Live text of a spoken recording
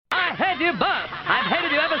hate you both. I've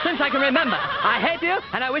hated you ever since I can remember. I hate you,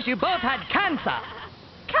 and I wish you both had cancer.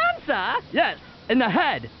 Cancer? Yes, in the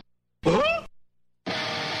head.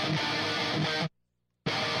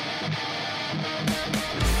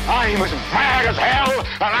 I'm as mad as hell,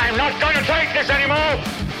 and I'm not going to take this anymore!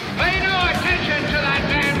 Pay no attention to that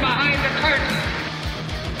man behind the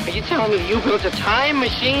curtain! Are you telling me you built a time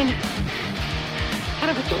machine? Out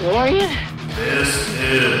of a DeLorean? This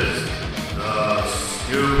is the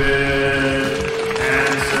Stupid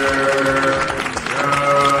Cancer Show.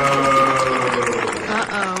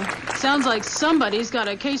 Uh-oh. Sounds like somebody's got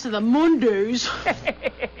a case of the Mondays.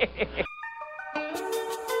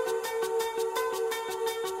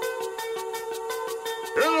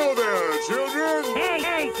 Hello there, children!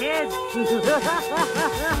 Hey, kids.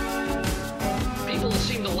 People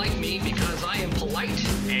seem to like me because I am polite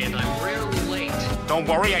and I'm rarely late. Don't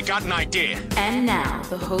worry, I got an idea. And now,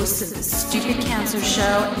 the host of the Stupid Cancer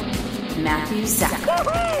Show, Matthew Zach. Not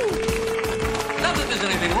that there's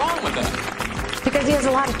anything wrong with that. Because he has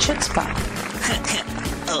a lot of chutzpah.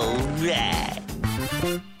 All right.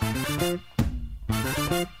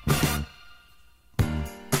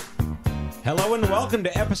 Hello and welcome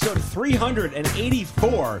to episode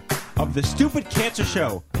 384 of the Stupid Cancer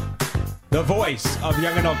Show, the voice of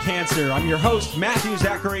young adult cancer. I'm your host, Matthew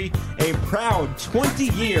Zachary, a proud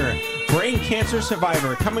 20-year brain cancer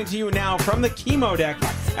survivor, coming to you now from the chemo deck,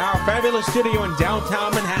 our fabulous studio in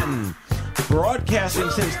downtown Manhattan. Broadcasting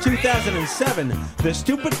since 2007, the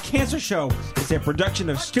Stupid Cancer Show is a production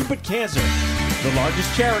of Stupid Cancer, the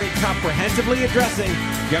largest charity comprehensively addressing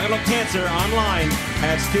young adult cancer, online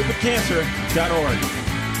at stupidcancer.org.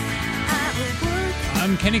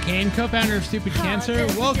 I'm Kenny Kane, co-founder of Stupid Cancer,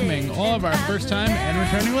 welcoming all of our first-time and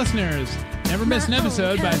returning listeners. Never miss an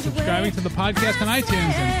episode by subscribing to the podcast on iTunes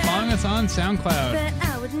and following us on SoundCloud.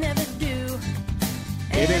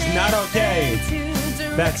 It is not okay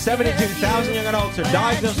that 72,000 young adults are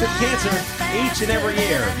diagnosed with cancer each and every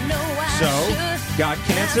year. So, got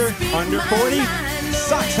cancer under 40?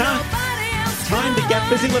 Sucks, huh? Time to get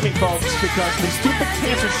busy living, folks, because the Stupid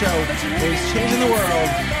Cancer Show is changing the world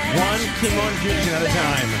one chemo infusion at a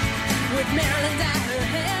time.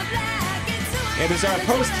 It is our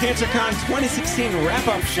Post-Cancercon 2016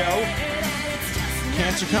 Wrapup show.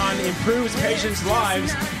 CancerCon improves patients'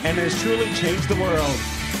 lives and has truly changed the world.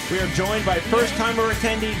 We are joined by first-timer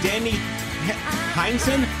attendee Danny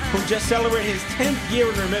Heinsohn, who just celebrated his 10th year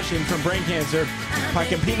in remission from brain cancer by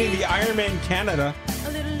competing in the Ironman Canada.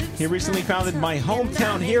 He recently founded My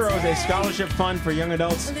Hometown Heroes, a scholarship fund for young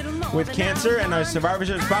adults with cancer, and our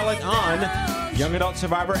survivorship spotlight on young adult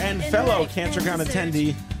survivor and fellow CancerCon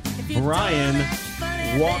attendee Bryan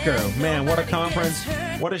Walker. Man, what a conference.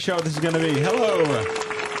 What a show this is going to be. Hello.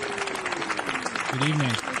 Good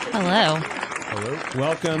evening. Hello. Hello.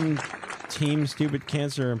 Welcome, Team Stupid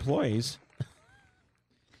Cancer employees.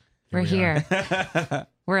 We're here.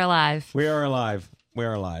 We're alive. We are alive. We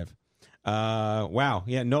are alive. Wow.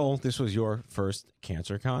 Yeah, Noel, this was your first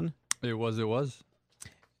CancerCon. It was.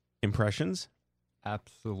 Impressions?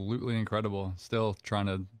 Absolutely incredible. Still trying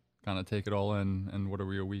to kind of take it all in. And what are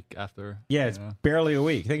we, a week after? Yeah, it's barely a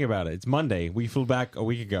week. Think about it. It's Monday. We flew back a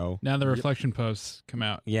week ago. Now the reflection posts come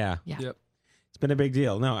out. Yeah. Yep. It's been a big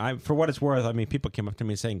deal. No, for what it's worth, I mean, people came up to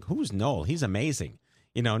me saying, "Who's Noel? He's amazing."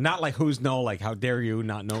 You know, not like who's Noel, like how dare you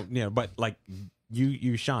not know, you know, but like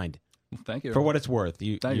you shined. Thank you. For what it's worth,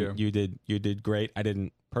 you did great. I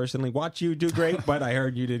didn't personally watch you do great, but I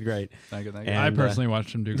heard you did great. Thank you. And, I personally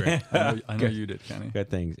watched him do great. I know you did, Kenny. Good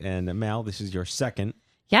things. And Mel, this is your second.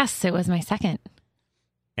 Yes, it was my second.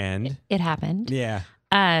 And it happened. Yeah.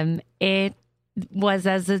 It was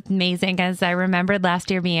as amazing as I remembered last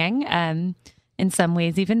year being. In some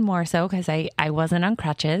ways, even more so because I wasn't on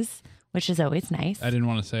crutches, which is always nice. I didn't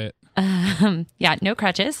want to say it. Yeah, no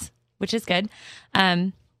crutches, which is good.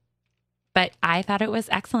 But I thought it was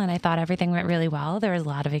excellent. I thought everything went really well. There was a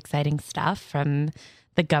lot of exciting stuff from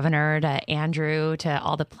the governor to Andrew to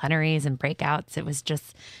all the plenaries and breakouts. It was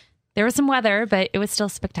just, there was some weather, but it was still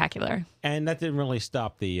spectacular. And that didn't really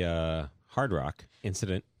stop the Hard Rock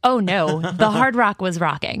incident. Oh, no. The Hard Rock was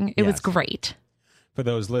rocking. It was great. For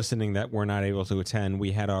those listening that were not able to attend,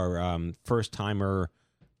 we had our first-timer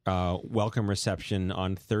welcome reception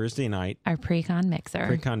on Thursday night. Our pre-con mixer.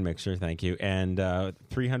 Pre-con mixer, thank you. And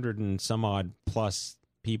 300 and some odd plus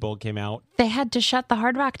people came out. They had to shut the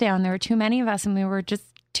Hard Rock down. There were too many of us, and we were just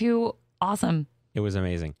too awesome. It was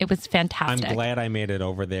amazing. It was fantastic. I'm glad I made it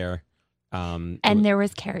over there. And there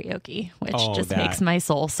was karaoke, which makes my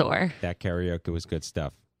soul soar. That karaoke was good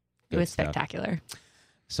stuff. It was spectacular.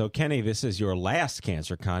 So, Kenny, this is your last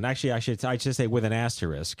CancerCon. Actually, I should say with an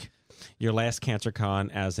asterisk. your last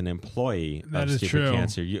CancerCon as an employee That of is Stupid true.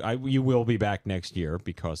 Cancer. You will be back next year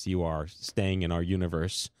because you are staying in our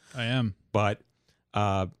universe. I am. But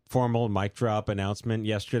formal mic drop announcement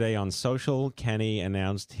yesterday on social. Kenny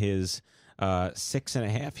announced his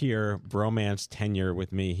 6.5-year bromance tenure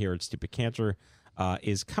with me here at Stupid Cancer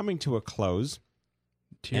is coming to a close.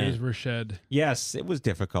 Tears were shed. Yes, it was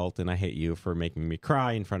difficult, and I hate you for making me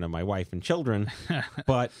cry in front of my wife and children.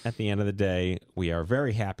 But at the end of the day, we are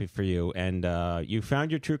very happy for you, and you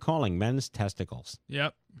found your true calling, men's testicles.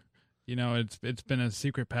 Yep. You know, it's been a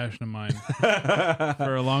secret passion of mine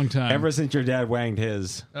for a long time. Ever since your dad wanged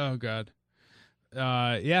his. Oh, God.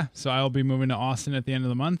 Yeah, so I'll be moving to Austin at the end of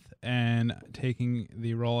the month and taking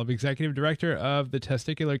the role of executive director of the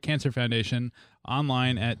Testicular Cancer Foundation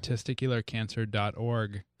online at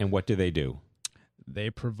testicularcancer.org. And what do they do? They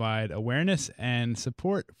provide awareness and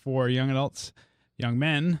support for young adults, young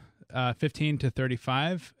men, 15 to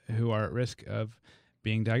 35, who are at risk of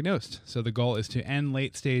being diagnosed. So the goal is to end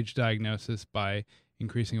late-stage diagnosis by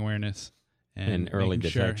increasing awareness and early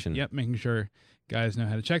making sure- detection. making sure guys know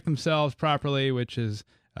how to check themselves properly, which is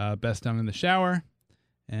best done in the shower.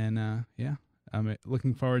 And I'm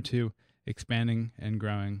looking forward to expanding and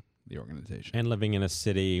growing the organization. And living in a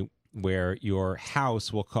city where your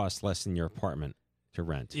house will cost less than your apartment to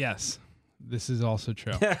rent. Yes, this is also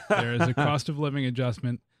true. There is a cost of living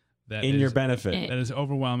adjustment that in is your benefit. That is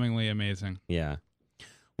overwhelmingly amazing. Yeah.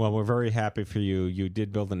 Well, we're very happy for you. You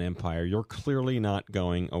did build an empire. You're clearly not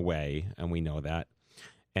going away, and we know that.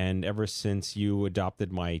 And ever since you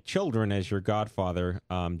adopted my children as your godfather,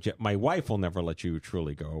 my wife will never let you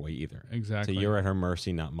truly go away either. Exactly. So you're at her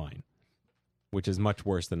mercy, not mine, which is much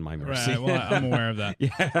worse than my mercy. Right, well, I'm aware of that.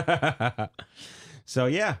 Yeah. So,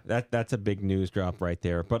 yeah, that's a big news drop right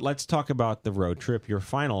there. But let's talk about the road trip, your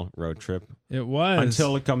final road trip. It was.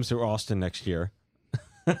 Until it comes to Austin next year.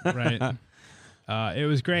 Right. It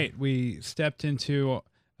was great. We stepped into...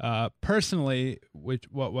 personally,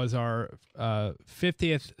 what was our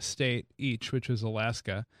 50th state each, which was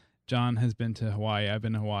Alaska. John has been to Hawaii. I've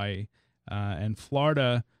been to Hawaii and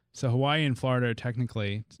Florida. So Hawaii and Florida are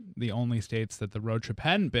technically the only states that the road trip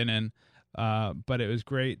hadn't been in. But it was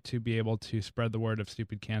great to be able to spread the word of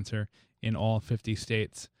Stupid Cancer in all 50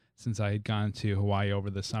 states, since I had gone to Hawaii over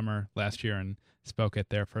the summer last year and spoke at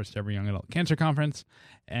their first ever Young Adult Cancer Conference,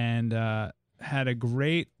 and had a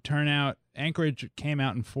great turnout. Anchorage came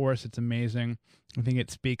out in force. It's amazing. I think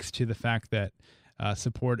it speaks to the fact that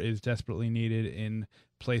support is desperately needed in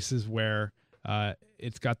places where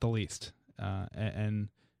it's got the least. And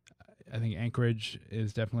I think Anchorage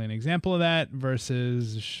is definitely an example of that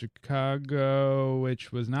versus Chicago,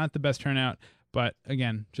 which was not the best turnout. But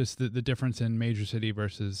again, just the difference in major city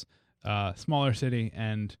versus smaller city.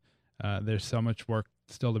 And there's so much work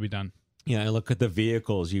still to be done. Yeah, I look at the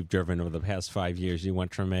vehicles you've driven over the past 5 years. You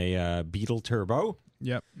went from a Beetle Turbo,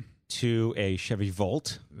 yep, to a Chevy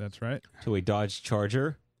Volt. That's right. To a Dodge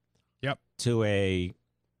Charger. Yep. To a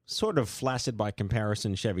sort of flaccid by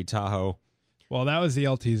comparison Chevy Tahoe. Well, that was the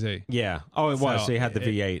LTZ. Yeah. Oh, it was. So you had the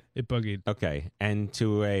V8. It boogied. Okay. And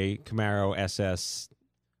to a Camaro SS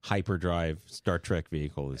hyperdrive Star Trek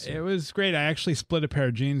vehicle. It was great. I actually split a pair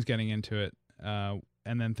of jeans getting into it. And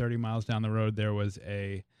then 30 miles down the road, there was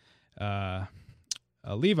a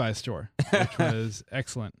Levi's store, which was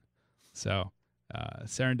excellent. So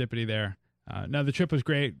serendipity there. No, the trip was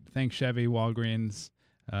great. Thanks Chevy, Walgreens,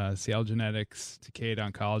 CL Genetics, Takeda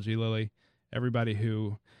Oncology, Lilly, everybody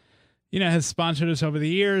who has sponsored us over the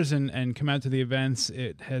years and come out to the events.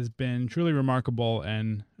 It has been truly remarkable,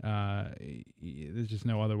 and there's just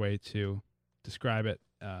no other way to describe it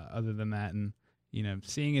other than that. And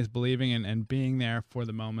seeing is believing, and being there for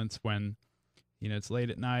the moments when it's late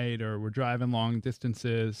at night or we're driving long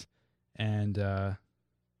distances, and,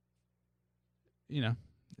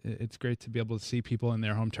 it's great to be able to see people in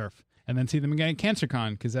their home turf and then see them again at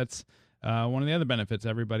CancerCon, because that's one of the other benefits.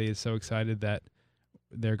 Everybody is so excited that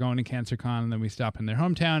they're going to CancerCon, and then we stop in their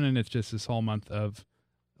hometown, and it's just this whole month of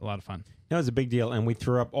a lot of fun. That was a big deal, and we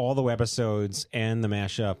threw up all the webisodes and the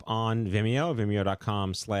mashup on Vimeo,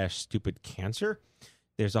 vimeo.com/stupidcancer.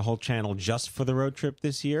 There's a whole channel just for the road trip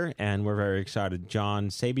this year, and we're very excited. John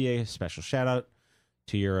Sabier, special shout out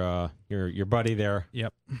to your buddy there.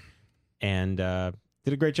 Yep. And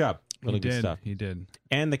did a great job. Really good stuff. He did.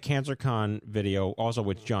 And the CancerCon video, also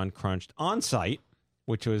which John crunched on site,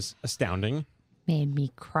 which was astounding. Made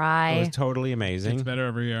me cry. It was totally amazing. It's better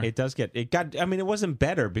every year. It wasn't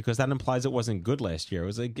better because that implies it wasn't good last year. It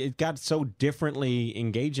was it got so differently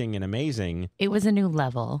engaging and amazing. It was a new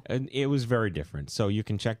level. And it was very different. So you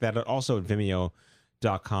can check that out also at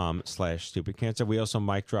vimeo.com/stupidcancer. We also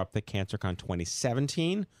mic dropped the CancerCon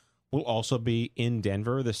 2017, will also be in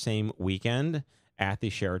Denver the same weekend at the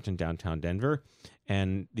Sheraton downtown Denver.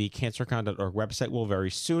 And the cancercon.org website will very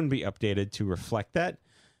soon be updated to reflect that.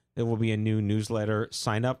 There will be a new newsletter.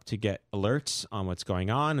 Sign up to get alerts on what's going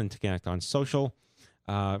on and to connect on social.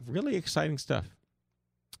 Really exciting stuff.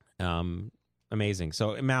 Amazing.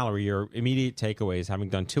 So, Mallory, your immediate takeaways, having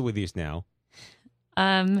done 2 of these now.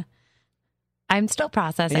 I'm still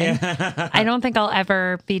processing. Yeah. I don't think I'll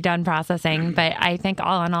ever be done processing, but I think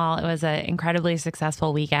all in all, it was an incredibly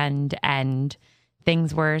successful weekend and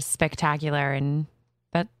things were spectacular, and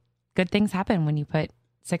that good things happen when you put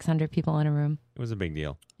 600 people in a room. It was a big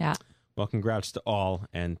deal. Yeah. Well, congrats to all,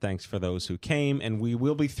 and thanks for those who came. And we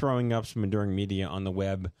will be throwing up some Enduring Media on the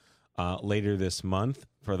web later this month.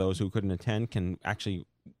 For those who couldn't attend, can actually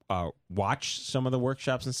watch some of the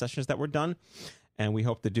workshops and sessions that were done. And we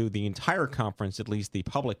hope to do the entire conference, at least the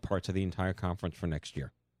public parts of the entire conference, for next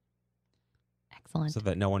year. Excellent. So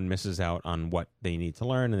that no one misses out on what they need to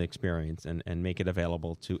learn and experience, and make it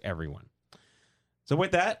available to everyone. So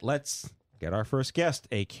with that, let's get our first guest,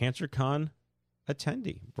 a CancerCon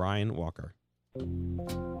attendee, Bryan Walker.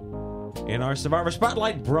 In our Survivor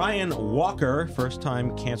Spotlight, Bryan Walker,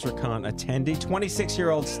 first-time CancerCon attendee,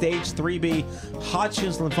 26-year-old stage 3B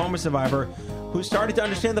Hodgkin's lymphoma survivor who started to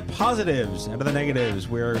understand the positives and the negatives.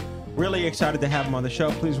 We're really excited to have him on the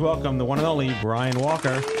show. Please welcome the one and only Bryan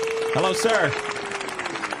Walker. Hello, sir.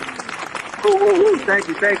 Ooh, thank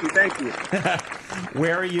you.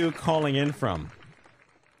 Where are you calling in from?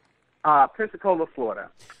 Pensacola, Florida.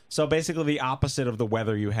 So basically the opposite of the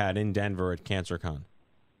weather you had in Denver at CancerCon.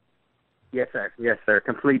 Yes, sir.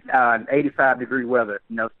 Complete 85-degree weather,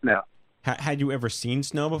 no snow. Had you ever seen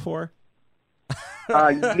snow before?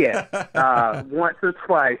 Yeah. Once or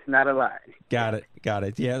twice, not a lot. Got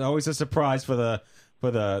it. Yeah, always a surprise for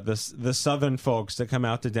the southern folks to come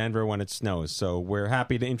out to Denver when it snows. So we're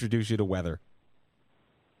happy to introduce you to weather.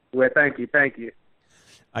 Well, thank you.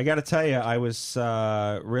 I got to tell you, I was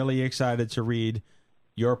really excited to read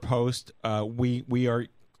your post.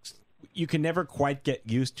 You can never quite get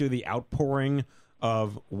used to the outpouring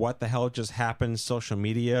of what the hell just happened social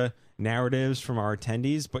media narratives from our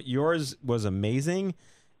attendees, but yours was amazing,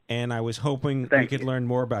 and I was hoping we could learn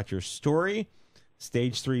more about your story.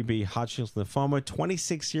 Stage 3B Hodgkin's lymphoma,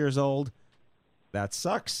 26 years old. That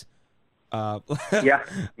sucks. Yeah.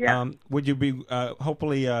 Would you be,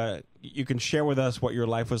 hopefully, you can share with us what your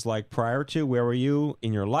life was like prior to. Where were you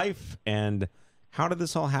in your life, and how did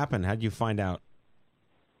this all happen? How did you find out?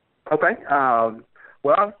 Okay.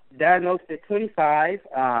 Well, diagnosed at 25.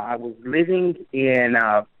 I was living in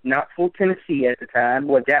Knoxville, Tennessee at the time,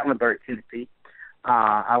 Gatlinburg, Tennessee.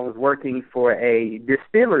 I was working for a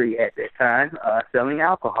distillery at that time, selling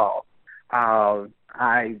alcohol.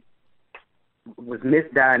 I was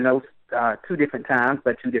misdiagnosed 2 different times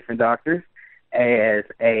by 2 different doctors as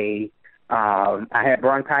I had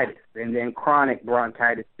bronchitis, and then chronic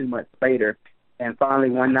bronchitis 2 months later. And finally,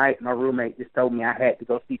 one night, my roommate just told me I had to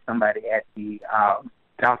go see somebody at the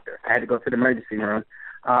doctor. I had to go to the emergency room.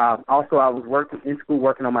 Also, I was working in school,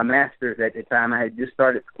 working on my master's at the time. I had just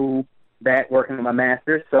started school back working on my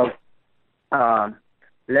master's. So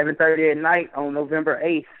 11:30 at night on November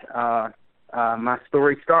 8th, my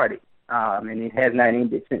story started, and it has not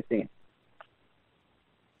ended since then.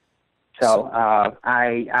 So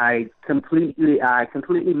I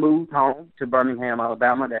completely moved home to Birmingham,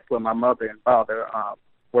 Alabama. That's where my mother and father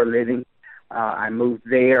were living. I moved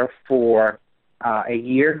there for a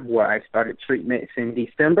year, where I started treatments in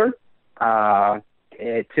December to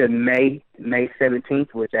May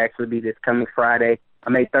 17th, which actually be this coming Friday.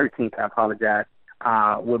 May 13th, I apologize,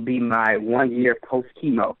 will be my 1 year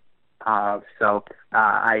post-chemo. So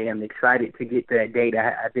I am excited to get to that date.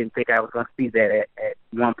 I didn't think I was going to see that at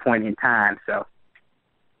one point in time.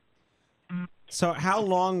 So how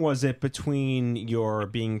long was it between your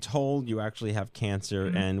being told you actually have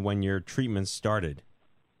cancer and when your treatment started?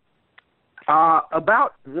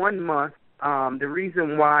 About 1 month. The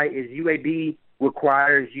reason why is UAB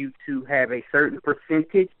requires you to have a certain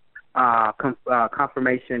percentage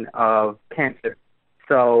confirmation of cancer.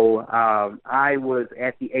 So I was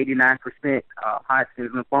at the 89%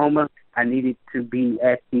 Hodgkin's lymphoma. I needed to be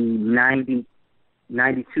at the 92%,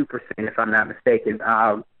 if I'm not mistaken,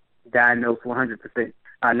 diagnosed 100%,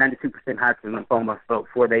 92% Hodgkin's lymphoma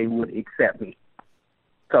before they would accept me.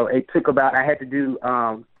 So it took I had to do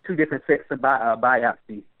 2 different sets of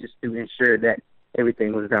biopsies just to ensure that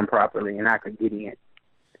everything was done properly and I could get in.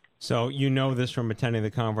 So you know this from attending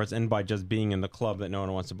the conference and by just being in the club that no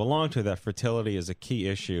one wants to belong to, that fertility is a key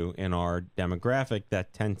issue in our demographic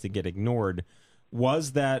that tends to get ignored.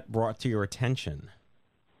 Was that brought to your attention?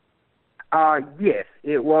 Yes,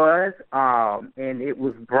 it was, and it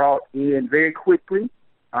was brought in very quickly.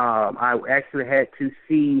 I actually had to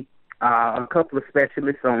see a couple of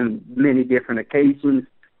specialists on many different occasions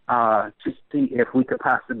to see if we could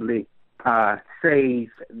possibly save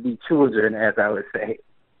the children, as I would say.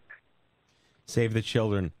 Save the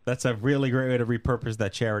children. That's a really great way to repurpose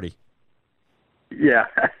that charity. Yeah.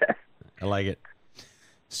 I like it.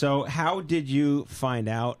 So how did you find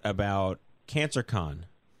out about CancerCon?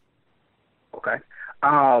 Okay.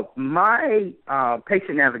 My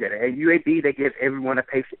patient navigator at UAB, they give everyone a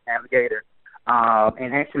patient navigator.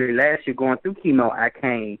 And actually last year, going through chemo, I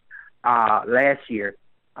came last year.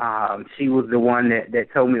 She was the one that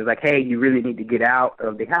told me, like, hey, you really need to get out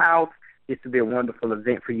of the house. This would be a wonderful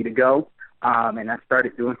event for you to go. And I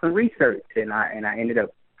started doing some research, and I ended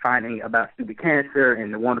up finding about stupid cancer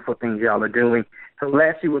and the wonderful things y'all are doing. So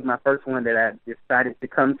last year was my first one that I decided to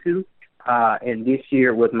come to. And this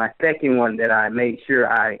year was my second one that I made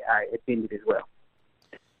sure I attended as well.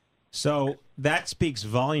 So that speaks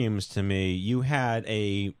volumes to me. You had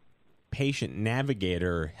a patient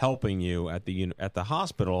navigator helping you at the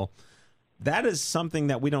hospital. That is something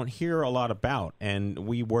that we don't hear a lot about, and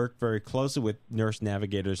we work very closely with nurse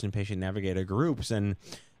navigators and patient navigator groups, and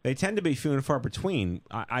they tend to be few and far between.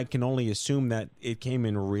 I can only assume that it came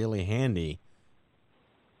in really handy.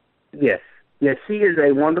 Yes. Yes, she is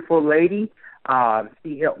a wonderful lady.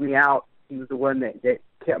 She helped me out. She was the one that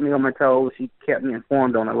kept me on my toes. She kept me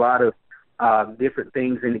informed on a lot of different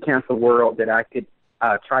things in the cancer world that I could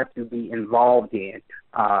try to be involved in.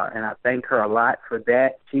 And I thank her a lot for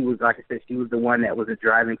that. She was, like I said, she was the one that was a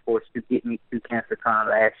driving force to get me to CancerCon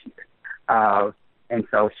last year. And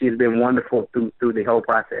so she's been wonderful through the whole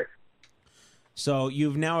process. So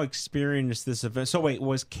you've now experienced this event. So wait,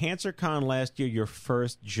 was CancerCon last year your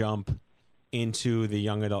first jump into the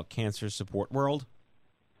young adult cancer support world?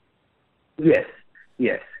 Yes,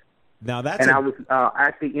 yes. Now that's I was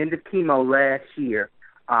at the end of chemo last year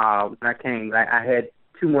when I came. I had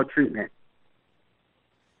 2 more treatments.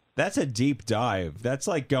 That's a deep dive. That's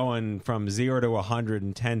like going from 0 to 100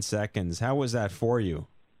 in 10 seconds. How was that for you?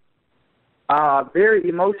 Very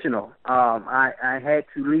emotional. I had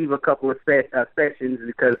to leave a couple of sessions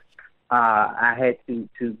because I had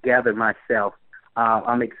to gather myself.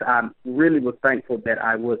 I really was thankful that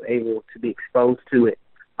I was able to be exposed to it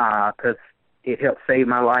because it helped save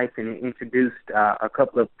my life, and it introduced a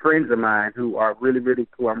couple of friends of mine who I'm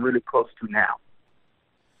really close to now.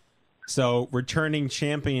 So, returning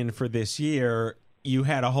champion for this year, you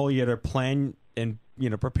had a whole year to plan and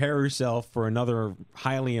prepare yourself for another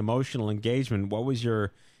highly emotional engagement. What was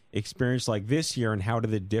your experience like this year, and how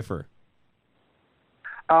did it differ?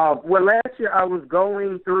 Well, last year I was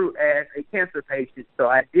going through as a cancer patient, so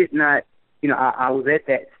I did not, I was at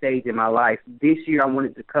that stage in my life. This year I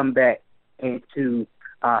wanted to come back and to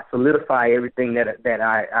solidify everything that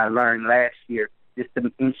I learned last year, just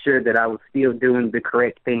to ensure that I was still doing the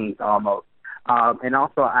correct things almost. And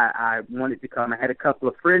also I wanted to come. I had a couple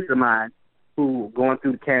of friends of mine who were going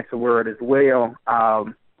through the cancer world as well,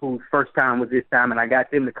 whose first time was this time, and I got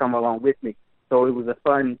them to come along with me. So it was a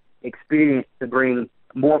fun experience to bring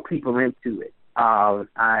more people into it.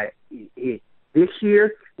 This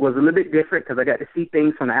year was a little bit different because I got to see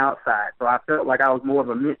things from the outside. So I felt like I was more of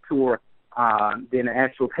a mentor than an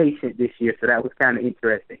actual patient this year. So that was kind of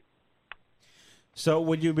interesting. So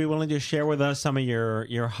would you be willing to share with us some of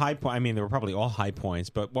your high points? I mean, they were probably all high points,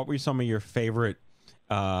 but what were some of your favorite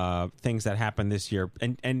things that happened this year?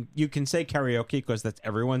 And you can say karaoke because that's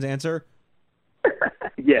everyone's answer.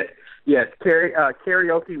 Yes.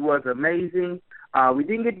 Karaoke was amazing. We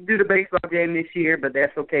didn't get to do the baseball game this year, but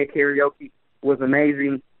that's okay. Karaoke was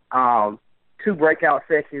amazing. 2 breakout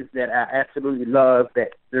sessions that I absolutely loved. That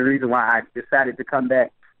the reason why I decided to come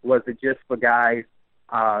back was the Just for Guys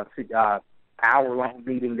hour-long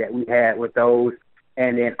meeting that we had with those,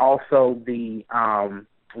 and then also the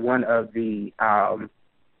one of the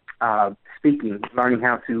speaking, learning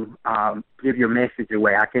how to give your message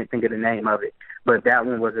away. I can't think of the name of it, but that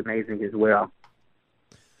one was amazing as well.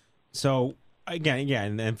 So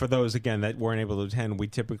again, and for those again that weren't able to attend, we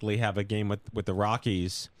typically have a game with the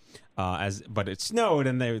Rockies, but it snowed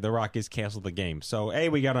and the Rockies canceled the game. So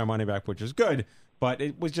we got our money back, which is good, but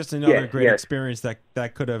it was just another great experience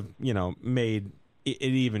that could have made it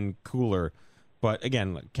even cooler. But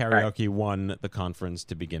again, karaoke won the conference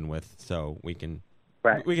to begin with, so we can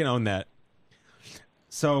own that.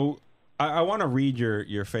 So I want to read your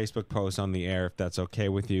Facebook post on the air, if that's okay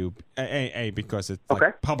with you. Because it's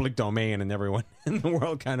like public domain and everyone in the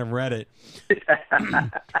world kind of read it.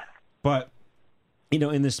 But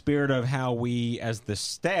in the spirit of how we as the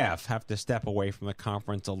staff have to step away from the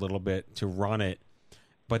conference a little bit to run it,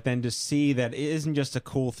 but then to see that it isn't just a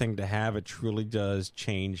cool thing to have, it truly does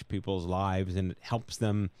change people's lives, and it helps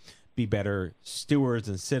them be better stewards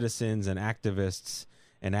and citizens and activists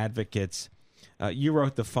and advocates. You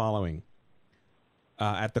wrote the following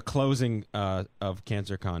at the closing of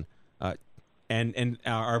CancerCon, and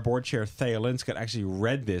our board chair, Thea Linscott, actually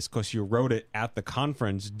read this because you wrote it at the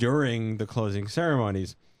conference during the closing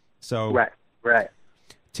ceremonies. So Right.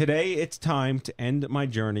 Today, it's time to end my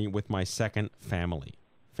journey with my second family.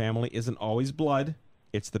 Family isn't always blood.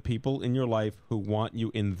 It's the people in your life who want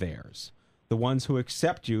you in theirs. The ones who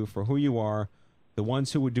accept you for who you are. The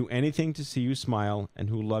ones who would do anything to see you smile and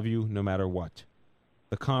who love you no matter what.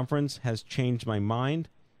 The conference has changed my mind,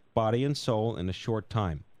 body, and soul in a short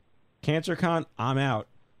time. CancerCon, I'm out.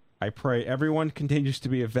 I pray everyone continues to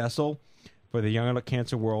be a vessel for the young adult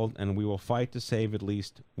cancer world, and we will fight to save at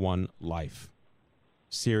least one life.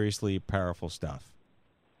 Seriously powerful stuff.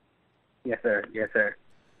 Yes, sir. Yes, sir.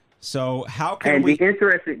 So how can and we... the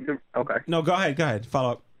interesting... Okay. No, go ahead.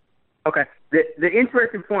 Follow up. Okay. The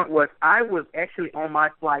interesting point was I was actually on my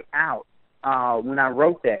flight out when I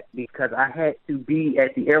wrote that because I had to be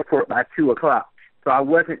at the airport by 2 o'clock. So I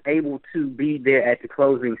wasn't able to be there at the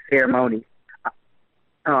closing ceremony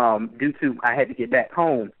due to I had to get back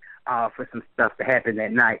home for some stuff to happen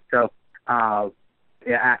that night. So I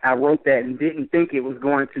wrote that and didn't think it was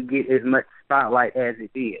going to get as much spotlight as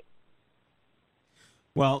it did.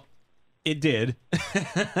 Well, it did.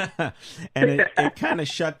 And it kind of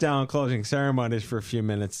shut down closing ceremonies for a few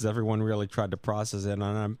minutes as everyone really tried to process it.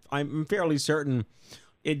 And I'm fairly certain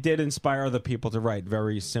it did inspire other people to write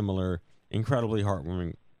very similar, incredibly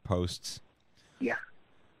heartwarming posts. Yeah.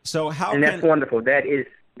 So that's wonderful. That is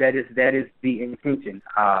the intention.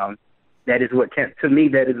 That is what to me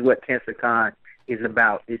that is what CancerCon is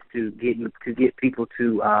about, is to get people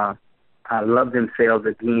to love themselves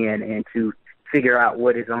again and to figure out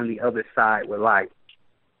what is on the other side with life.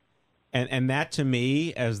 And that to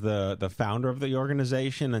me, as the founder of the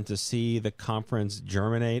organization, and to see the conference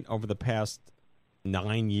germinate over the past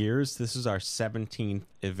 9 years, this is our 17th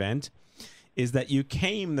event, is that you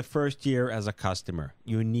came the first year as a customer.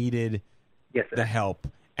 You needed the help.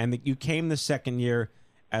 And that you came the second year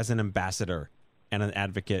as an ambassador and an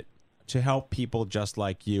advocate to help people just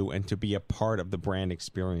like you and to be a part of the brand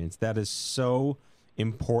experience. That is so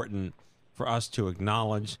important for us to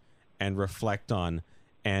acknowledge and reflect on,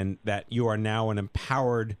 and that you are now an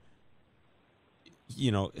empowered,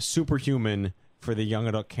 superhuman for the young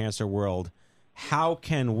adult cancer world. How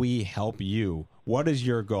can we help you? What is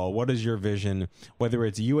your goal? What is your vision? Whether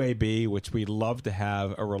it's UAB, which we'd love to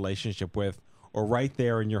have a relationship with, or right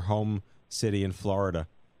there in your home city in Florida.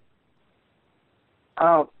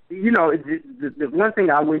 The one thing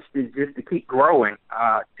I wish is just to keep growing,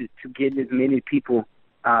 to get as many people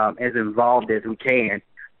as involved as we can.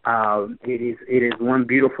 It is one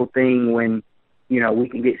beautiful thing when, we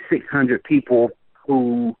can get 600 people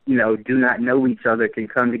who, do not know each other can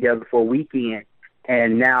come together for a weekend.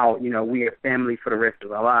 And now, we are family for the rest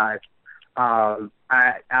of our lives. I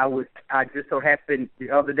just so happened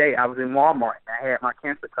the other day, I was in Walmart. I had my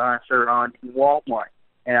CancerCon shirt on in Walmart,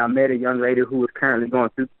 and I met a young lady who was currently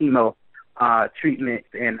going through chemo treatments,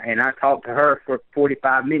 and I talked to her for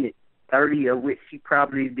 45 minutes, 30 of which she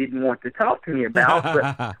probably didn't want to talk to me about,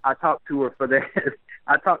 but I talked to her for that.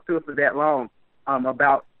 I talked to her for that long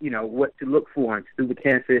about what to look for in through the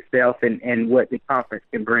cancer itself and what the conference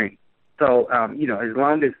can bring. So as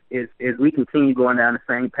long as we continue going down the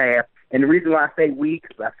same path, and the reason why I say we,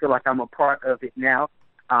 because I feel like I'm a part of it now,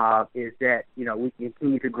 is that we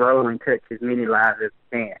continue to grow and touch as many lives as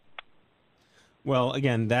we can. Well,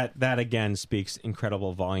 again, that again speaks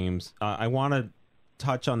incredible volumes. I want to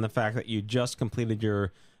touch on the fact that you just completed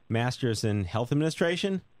your master's in health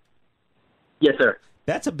administration. Yes, sir.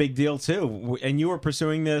 That's a big deal too. And you were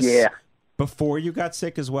pursuing this before you got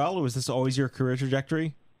sick as well, or was this always your career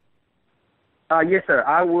trajectory? Yes, sir.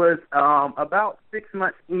 I was about 6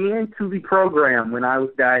 months into the program when I was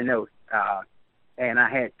diagnosed, and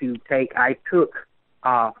I took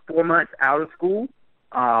 4 months out of school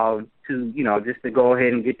just to go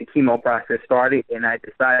ahead and get the chemo process started, and I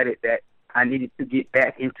decided that I needed to get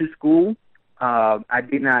back into school. I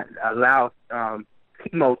did not allow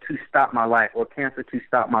chemo to stop my life or cancer to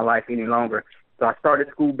stop my life any longer, so I started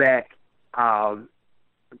school back.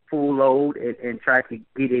 Full load and try to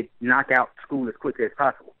knock out school as quickly as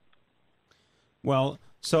possible. Well,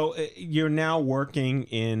 so you're now working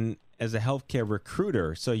as a healthcare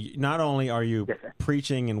recruiter. So not only are you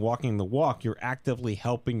preaching and walking the walk, you're actively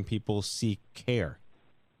helping people seek care.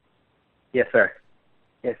 Yes, sir.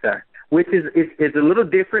 Yes, sir. Which is a little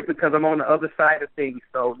different because I'm on the other side of things.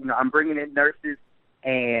 So, I'm bringing in nurses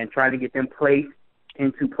and trying to get them placed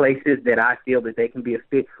into places that I feel that they can be a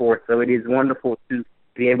fit for. So it is wonderful to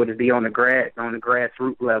be able to be on the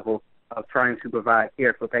grassroots level of trying to provide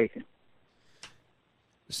care for patients.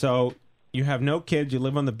 So you have no kids, you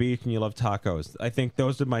live on the beach, and you love tacos. I think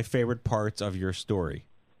those are my favorite parts of your story.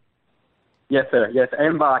 Yes, sir. Yes,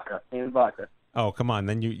 and vodka. Oh, come on.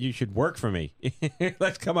 Then you should work for me.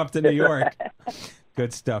 Let's come up to New York.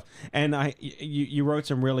 Good stuff. And you wrote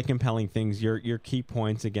some really compelling things, your key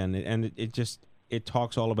points again, and it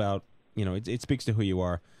talks all about, it speaks to who you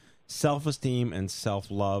are. Self-esteem and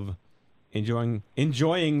self-love, enjoying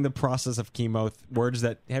the process of chemo, words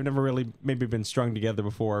that have never really maybe been strung together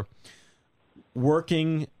before.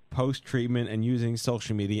 Working post-treatment and using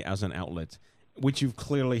social media as an outlet, which you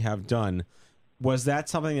clearly have done. Was that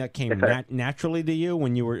something that came naturally to you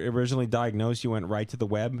when you were originally diagnosed? You went right to the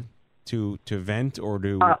web to vent or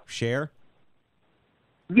to share?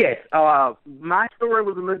 Yes. My story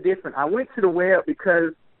was a little different. I went to the web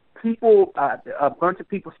because a bunch of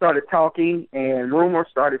people started talking and rumors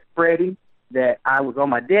started spreading that I was on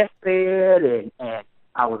my deathbed and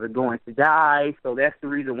I was going to die. So that's the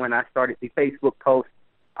reason when I started the Facebook post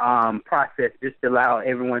process, just to allow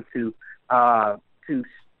everyone to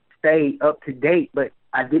stay up to date, but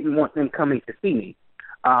I didn't want them coming to see me.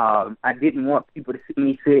 I didn't want people to see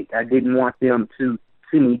me sick. I didn't want them to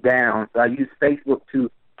see me down. So I used Facebook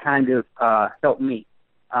to kind of help me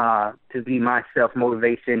to be my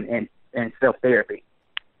self-motivation and self-therapy.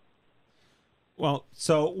 Well,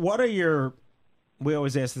 so what are we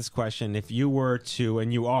always ask this question, if you were to,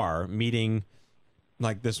 and you are, meeting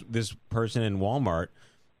like this person in Walmart,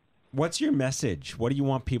 what's your message? What do you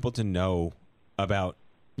want people to know about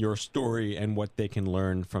your story and what they can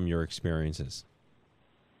learn from your experiences?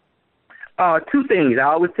 Two things. I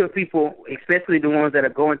always tell people, especially the ones that are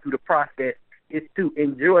going through the process, is to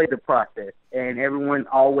enjoy the process. And everyone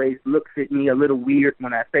always looks at me a little weird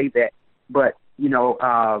when I say that. But, in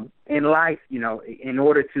life, in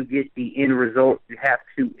order to get the end result, you have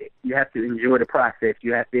to enjoy the process.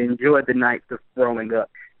 You have to enjoy the nights of throwing up.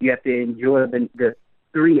 You have to enjoy the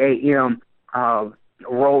 3 a.m.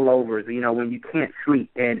 Rollovers, when you can't sleep.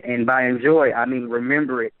 And by enjoy, I mean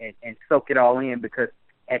remember it and soak it all in, because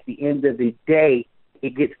at the end of the day,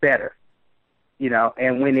 it gets better.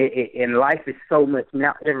 And when and life is so much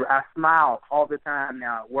now. I smile all the time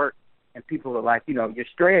now at work, and people are like, you're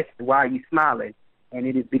stressed. Why are you smiling? And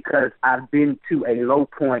it is because I've been to a low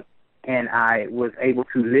point, and I was able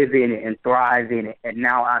to live in it and thrive in it. And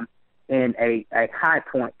now I'm in a high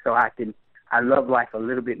point, so I love life a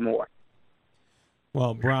little bit more.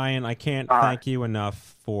 Well, Bryan, I can't thank you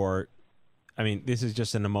enough for. This is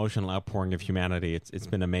just an emotional outpouring of humanity. It's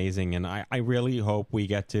been amazing, and I really hope we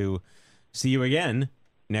get to see you again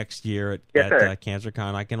next year at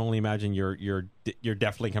CancerCon. I can only imagine you're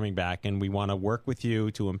definitely coming back, and we want to work with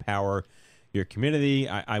you to empower your community.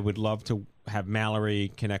 I would love to have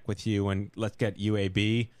Mallory connect with you, and let's get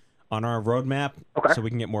UAB on our roadmap so we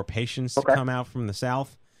can get more patients to come out from the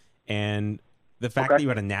South. And the fact that you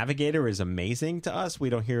had a navigator is amazing to us. We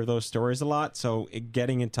don't hear those stories a lot. So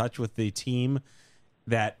getting in touch with the team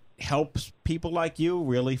that helps people like you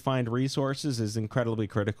really find resources is incredibly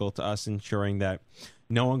critical to us, ensuring that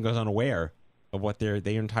no one goes unaware of what they're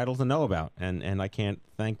entitled to know about. And I can't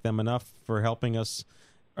thank them enough for helping us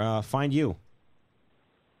find you.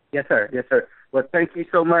 Yes, sir. Yes, sir. Well, thank you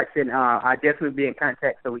so much, and I'll definitely be in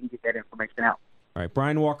contact so we can get that information out. All right,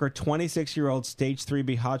 Bryan Walker, 26-year-old stage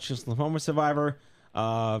 3B Hodgkin's lymphoma survivor.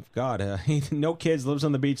 No kids, lives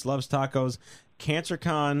on the beach, loves tacos.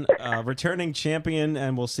 CancerCon, returning champion,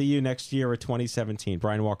 and we'll see you next year at 2017.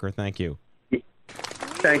 Bryan Walker, thank you.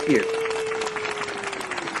 Thank you.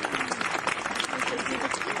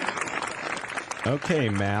 Okay,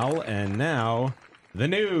 Mal, and now the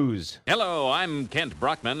news. Hello, I'm Kent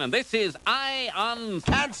Brockman, and this is Eye on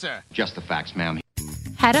Cancer. Just the facts, ma'am.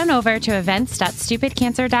 Head on over to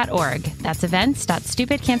events.stupidcancer.org. That's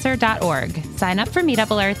events.stupidcancer.org. Sign up for meetup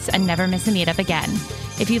alerts and never miss a meetup again.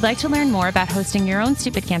 If you'd like to learn more about hosting your own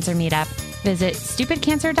Stupid Cancer meetup, visit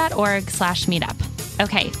stupidcancer.org/meetup.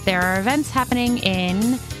 Okay, there are events happening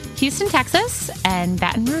in Houston, Texas, and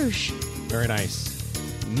Baton Rouge. Very nice.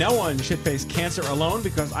 No one should face cancer alone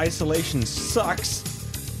because isolation sucks.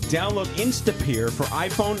 Download Instapeer for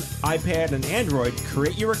iPhone, iPad, and Android.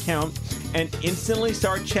 Create your account and instantly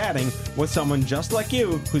start chatting with someone just like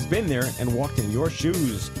you who's been there and walked in your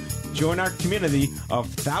shoes. Join our community of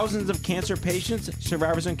thousands of cancer patients,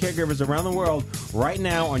 survivors, and caregivers around the world right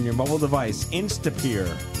now on your mobile device. Instapeer.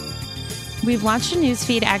 We've launched a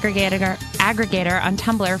newsfeed aggregator aggregator on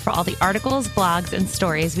Tumblr for all the articles, blogs, and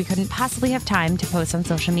stories we couldn't possibly have time to post on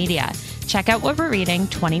social media. Check out what we're reading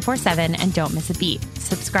 24/7 and don't miss a beat.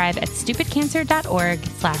 Subscribe at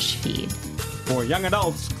stupidcancer.org/feed. For young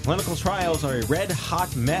adults, clinical trials are a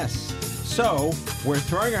red-hot mess. So, we're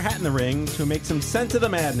throwing our hat in the ring to make some sense of the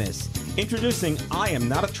madness. Introducing I Am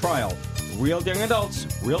Not a Trial. Real young adults,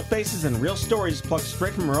 real faces, and real stories plucked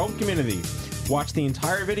straight from our own community. Watch the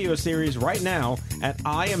entire video series right now at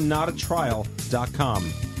IamNotATrial.com.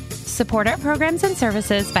 Support our programs and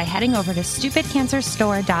services by heading over to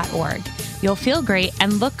stupidcancerstore.org. You'll feel great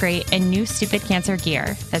and look great in new Stupid Cancer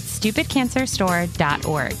gear. That's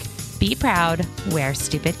stupidcancerstore.org. Be proud, wear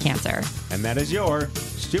Stupid Cancer. And that is your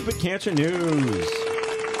Stupid Cancer News.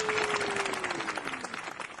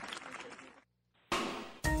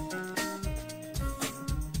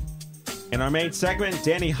 In our main segment,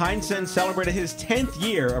 Danny Heinsohn celebrated his 10th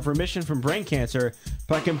year of remission from brain cancer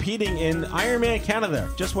by competing in Ironman Canada,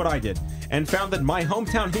 just what I did, and founded My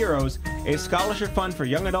Hometown Heroes, a scholarship fund for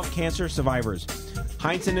young adult cancer survivors.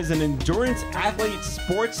 Heinsohn is an endurance athlete,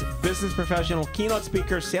 sports business professional, keynote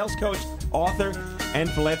speaker, sales coach, author, and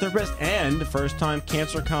philanthropist, and first-time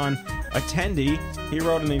CancerCon attendee. He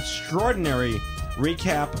wrote an extraordinary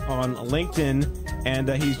recap on LinkedIn, and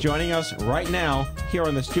he's joining us right now here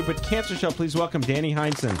on the Stupid Cancer Show. Please welcome Danny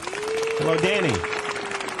Heinsohn. Hello, Danny.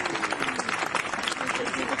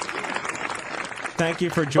 Thank you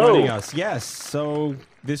for joining us. Yes, so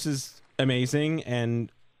this is amazing,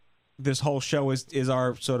 and this whole show is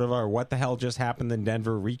our sort of our what the hell just happened in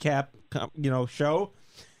Denver recap, show,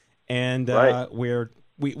 and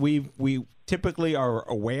we typically are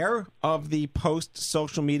aware of the post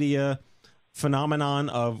social media phenomenon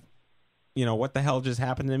of what the hell just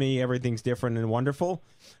happened to me. Everything's different and wonderful,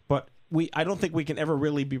 but I don't think we can ever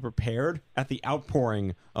really be prepared at the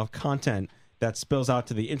outpouring of content that spills out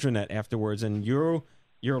to the internet afterwards. And your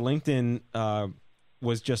LinkedIn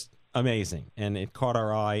was just amazing, and it caught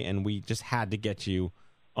our eye, and we just had to get you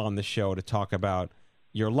on the show to talk about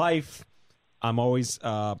your life. I'm always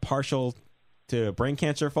partial to brain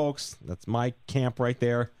cancer folks. That's my camp right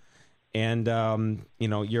there. And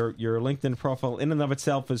your LinkedIn profile in and of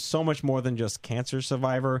itself is so much more than just cancer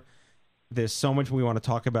survivor. There's so much we want to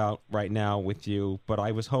talk about right now with you, but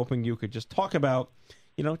I was hoping you could just talk about,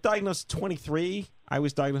 diagnosed at 23. I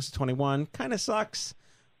was diagnosed at 21. Kind of sucks.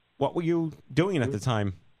 What were you doing at the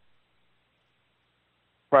time?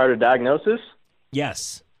 Prior to diagnosis?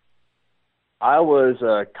 Yes. I was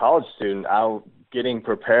a college student. I was getting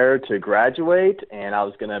prepared to graduate, and I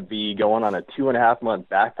was going to be going on a 2.5-month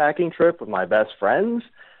backpacking trip with my best friends.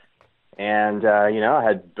 And, I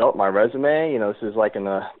had built my resume. This is like in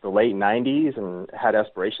the late 90s, and had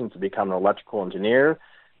aspirations to become an electrical engineer.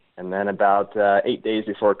 And then about 8 days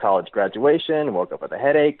before college graduation, woke up with a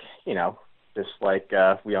headache, just like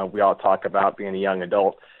we all talk about being a young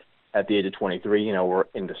adult. At the age of 23, we're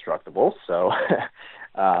indestructible. So,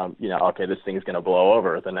 okay, this thing's going to blow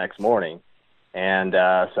over the next morning. And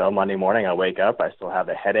so Monday morning I wake up, I still have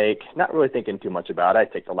a headache, not really thinking too much about it. I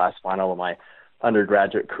take the last final of my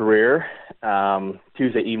undergraduate career.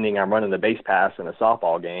 Tuesday evening I'm running the base pass in a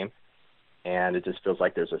softball game, and it just feels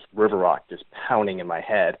like there's this river rock just pounding in my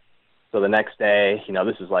head. So the next day,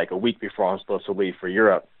 this is like a week before I'm supposed to leave for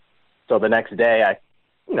Europe. So the next day I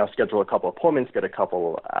schedule a couple appointments, get a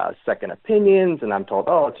couple second opinions, and I'm told,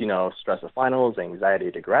 it's, stress of finals, anxiety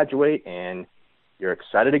to graduate, and you're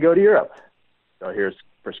excited to go to Europe. So here's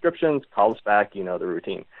prescriptions, call us back, the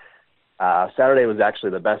routine. Saturday was actually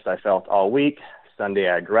the best I felt all week. Sunday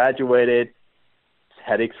I graduated.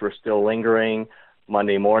 Headaches were still lingering.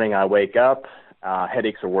 Monday morning I wake up.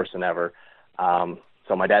 Headaches are worse than ever.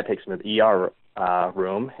 So my dad takes me to the ER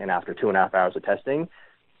room, and after 2.5 hours of testing,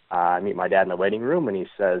 I meet my dad in the waiting room, and he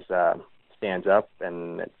says, stands up,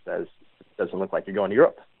 and it says, it doesn't look like you're going to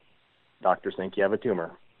Europe. Doctors think you have a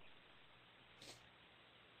tumor.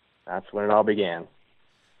 That's when it all began.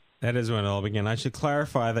 That is when it all began. I should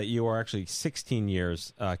clarify that you are actually 16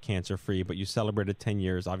 years cancer-free, but you celebrated 10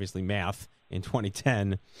 years, obviously math, in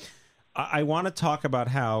 2010. I want to talk about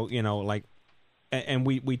how, and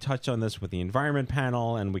we touched on this with the environment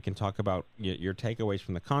panel, and we can talk about your takeaways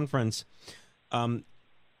from the conference.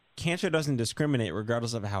 Cancer doesn't discriminate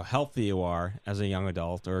regardless of how healthy you are as a young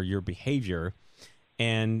adult or your behavior.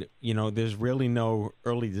 And, there's really no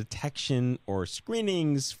early detection or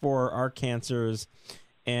screenings for our cancers.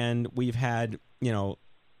 And we've had,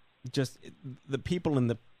 just the people in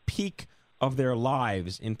the peak of their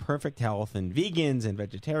lives in perfect health, and vegans and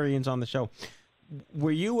vegetarians on the show.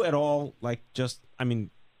 Were you at all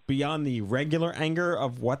beyond the regular anger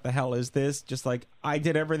of what the hell is this? Just like, I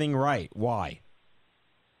did everything right. Why?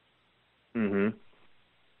 Mm-hmm.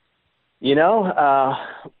 You know,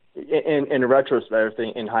 in retrospect,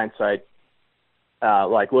 in hindsight,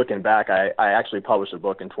 like looking back, I actually published a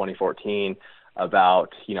book in 2014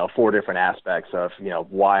 about, 4 different aspects of,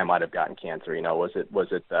 why I might have gotten cancer. Was it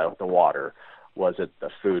the water? Was it the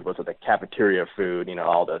food? Was it the cafeteria food?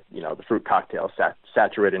 All the, the fruit cocktails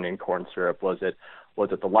saturated in corn syrup? Was it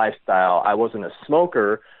the lifestyle? I wasn't a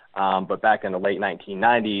smoker, but back in the late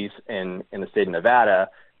 1990s in the state of Nevada,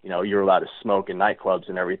 you're allowed to smoke in nightclubs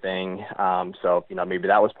and everything. So, maybe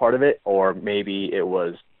that was part of it, or maybe it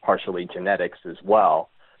was partially genetics as well.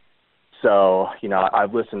 So,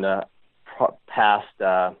 I've listened to past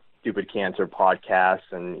Stupid Cancer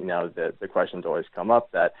podcasts, and, the questions always come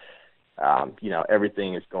up that,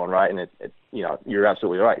 everything is going right. And you're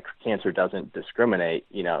absolutely right. Cancer doesn't discriminate,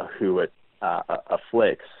 who it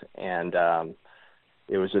afflicts. And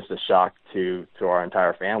it was just a shock to our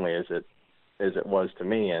entire family as it was to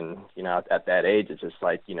me. And, at that age, it's just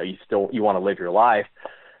like, you want to live your life,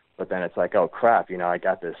 but then it's like, oh crap, I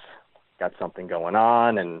got something going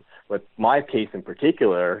on. And with my case in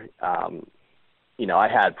particular, I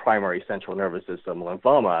had primary central nervous system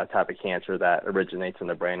lymphoma, a type of cancer that originates in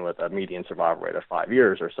the brain with a median survival rate of 5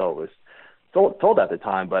 years or so. It was told at the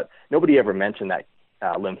time, but nobody ever mentioned that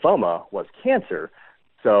lymphoma was cancer.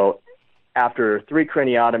 So after 3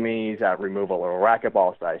 craniotomies, removal of a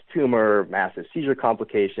racquetball-sized tumor, massive seizure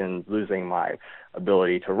complications, losing my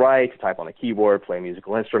ability to write, to type on a keyboard, play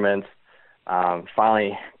musical instruments,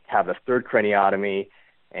 finally have the 3rd craniotomy,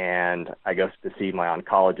 and I go to see my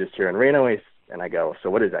oncologist here in Reno, and I go, so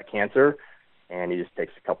what is that, cancer? And he just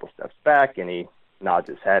takes a couple steps back, and he nods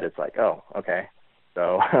his head. It's like, oh, okay,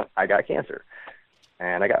 so I got cancer,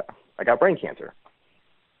 and I got brain cancer.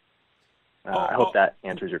 I hope that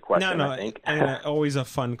answers your question. No, I think. Always a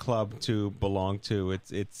fun club to belong to.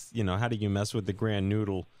 It's how do you mess with the grand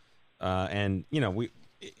noodle? And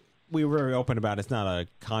we were very open about it. It's not a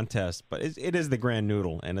contest, but it is the grand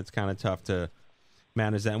noodle, and it's kind of tough to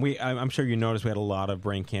manage that. And I'm sure you noticed we had a lot of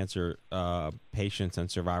brain cancer patients and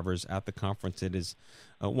survivors at the conference. It is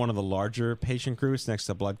one of the larger patient groups next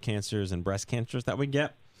to blood cancers and breast cancers that we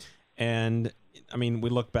get. And I mean, we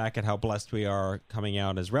look back at how blessed we are coming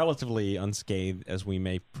out as relatively unscathed as we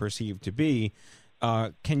may perceive to be.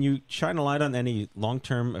 Can you shine a light on any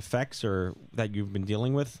long-term effects or that you've been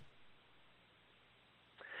dealing with?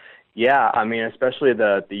 Yeah, I mean, especially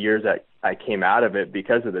the years that I came out of it,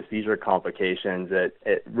 because of the seizure complications,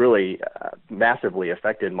 it really massively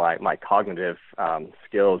affected my cognitive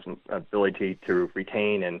skills and ability to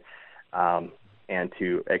retain and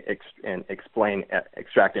to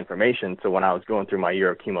extract information. So when I was going through my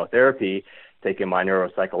year of chemotherapy, taking my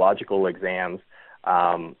neuropsychological exams,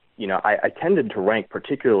 I tended to rank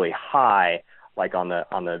particularly high, like on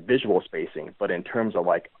the visual spacing, but in terms of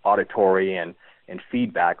like auditory and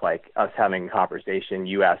feedback, like us having a conversation,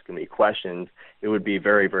 you asking me questions, it would be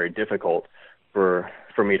very, very difficult for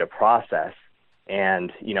me to process.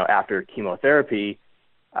 And, after chemotherapy,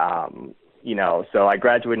 so I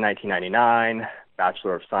graduated in 1999,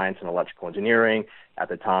 Bachelor of Science in Electrical Engineering. At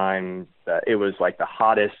the time, it was like the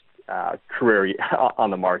hottest career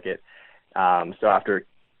on the market. So after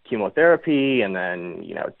chemotherapy and then,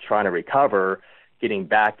 trying to recover, getting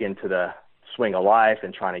back into the swing of life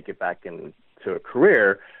and trying to get back into a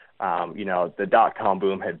career, the dot-com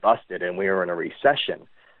boom had busted and we were in a recession.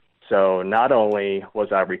 So not only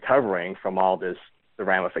was I recovering from all the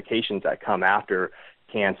ramifications that come after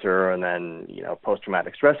cancer and then,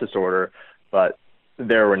 post-traumatic stress disorder, but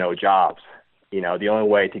there were no jobs. The only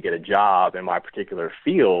way to get a job in my particular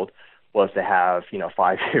field was to have,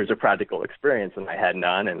 5 years of practical experience, and I had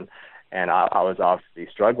none. And I was obviously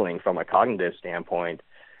struggling from a cognitive standpoint.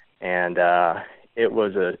 And it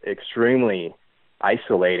was an extremely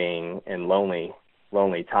isolating and lonely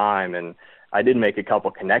time. And I did make a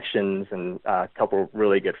couple connections and a couple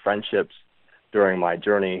really good friendships during my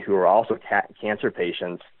journey who were also cancer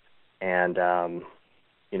patients. And,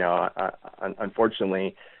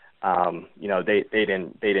 unfortunately, they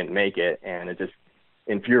didn't make it, and it just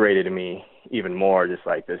infuriated me even more. Just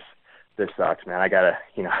like this sucks, man. I gotta,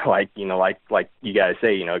 like you guys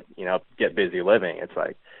say, get busy living. It's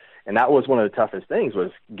like, and that was one of the toughest things,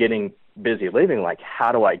 was getting busy living. Like,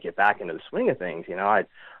 how do I get back into the swing of things?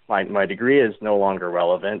 My degree is no longer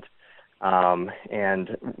relevant.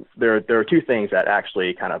 And there are 2 things that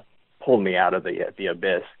actually kind of pulled me out of the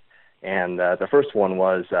abyss. And the first one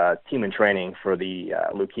was team and training for the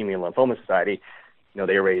Leukemia and Lymphoma Society.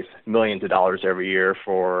 They raise millions of dollars every year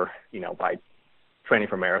for, by training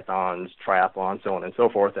for marathons, triathlons, so on and so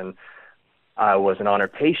forth. And I was an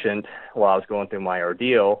honored patient while I was going through my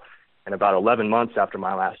ordeal. And about 11 months after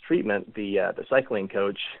my last treatment, the cycling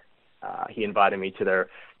coach, he invited me to their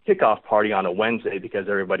kickoff party on a Wednesday because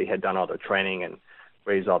everybody had done all their training and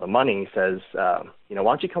raised all the money. He says, why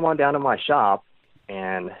don't you come on down to my shop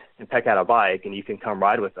and peck out a bike, and you can come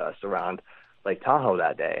ride with us around Lake Tahoe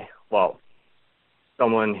that day. Well,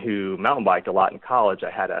 someone who mountain biked a lot in college, I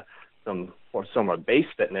had some base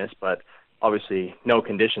fitness, but obviously no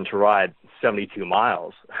condition to ride 72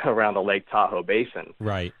 miles around the Lake Tahoe basin.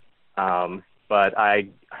 Right. But I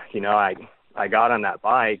got on that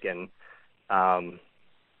bike, and I've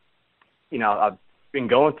been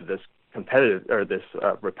going through this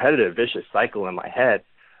repetitive vicious cycle in my head.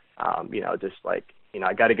 Just like,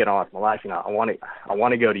 I got to get on with my life. I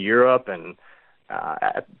want to go to Europe, and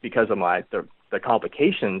because of the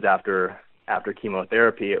complications after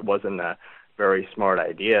chemotherapy, it wasn't a very smart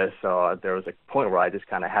idea. So there was a point where I just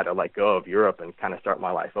kind of had to let go of Europe and kind of start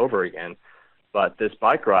my life over again. But this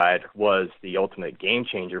bike ride was the ultimate game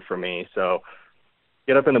changer for me. So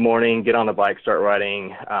get up in the morning, get on the bike, start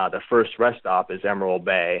riding. The first rest stop is Emerald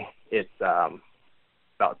Bay. It's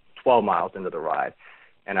about 12 miles into the ride.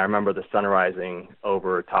 And I remember the sun rising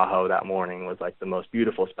over Tahoe that morning was like the most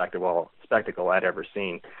beautiful spectacle I'd ever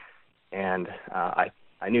seen. And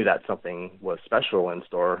I knew that something was special in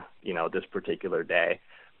store, this particular day.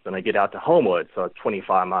 Then I get out to Homewood, so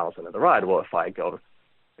 25 miles into the ride. Well, if I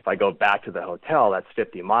go back to the hotel, that's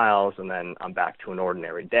 50 miles, and then I'm back to an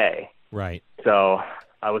ordinary day. Right. So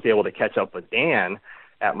I was able to catch up with Dan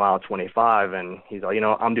at mile 25, and he's like,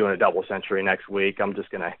 I'm doing a double century next week. I'm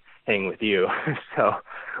just going to hang with you. So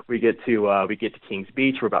we get to Kings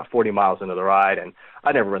Beach. We're about 40 miles into the ride, and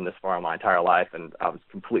I'd never run this far in my entire life, and I was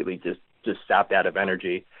completely just sapped out of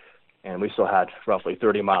energy. And we still had roughly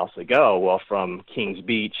 30 miles to go. Well, from Kings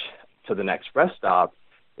Beach to the next rest stop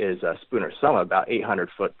is Spooner Summit, about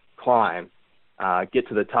 800-foot climb. Get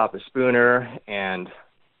to the top of Spooner, and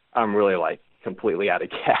I'm really completely out of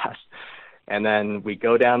gas. And then we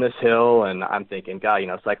go down this hill, and I'm thinking, God,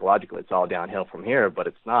 psychologically it's all downhill from here, but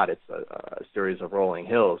it's not. It's a series of rolling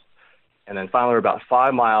hills. And then finally we're about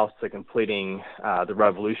 5 miles to completing the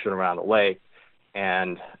revolution around the lake.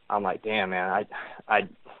 And I'm like, damn, man,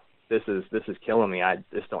 this is killing me. I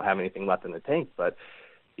just don't have anything left in the tank. But,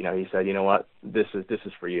 he said, you know what, this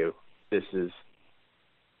is for you.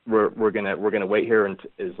 We're gonna wait here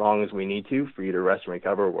as long as we need to for you to rest and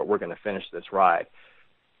recover. We're gonna finish this ride.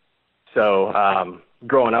 So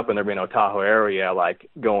growing up in the Reno Tahoe area,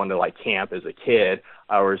 going to camp as a kid,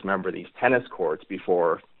 I always remember these tennis courts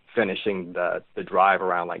before finishing the drive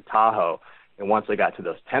around Lake Tahoe. And once I got to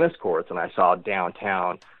those tennis courts and I saw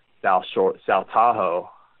downtown South Tahoe,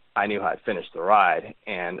 I knew I'd finished the ride,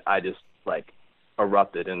 and I just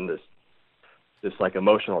erupted in this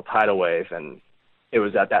emotional tidal wave. And it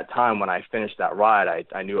was at that time when I finished that ride,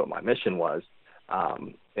 I knew what my mission was,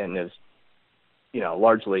 and is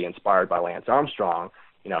largely inspired by Lance Armstrong.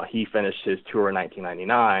 He finished his tour in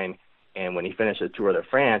 1999, and when he finished the Tour de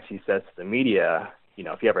France, he says to the media,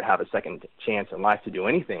 if you ever have a second chance in life to do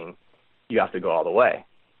anything, you have to go all the way.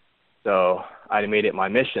 So I made it my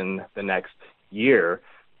mission the next year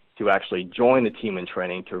to actually join the team in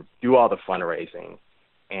training, to do all the fundraising.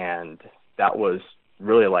 And that was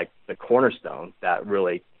really the cornerstone that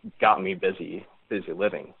really got me busy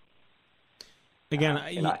living. Again,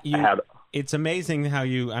 it's amazing how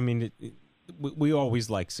we always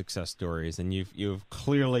like success stories, and you've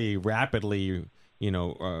clearly rapidly,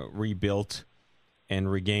 rebuilt and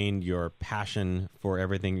regained your passion for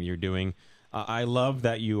everything you're doing. I love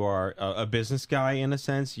that you are a business guy in a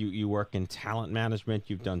sense. You work in talent management.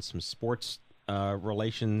 You've done some sports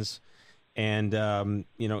relations, and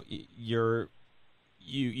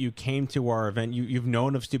you came to our event. You've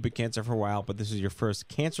known of Stupid Cancer for a while, but this is your first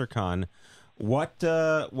CancerCon. What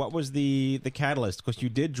was the catalyst? Because you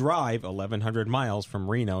did drive 1,100 miles from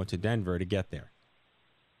Reno to Denver to get there.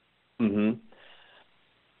 Mm-hmm.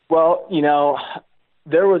 Well,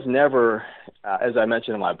 there was never, as I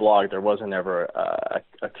mentioned in my blog, there wasn't ever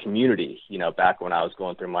a community, back when I was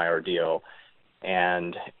going through my ordeal.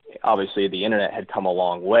 And obviously the internet had come a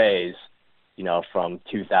long ways, from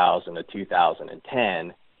 2000 to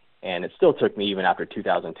 2010. And it still took me, even after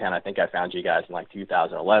 2010, I think I found you guys in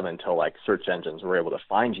 2011 until search engines were able to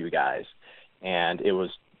find you guys. And it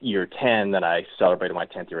was year 10 that I celebrated my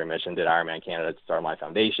 10th year remission, did Ironman Canada to start my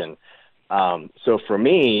foundation. So for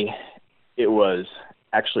me, it was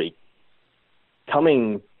actually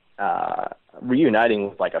reuniting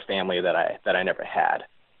with a family that I never had,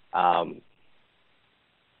 a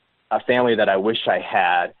family that I wish I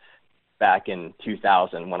had back in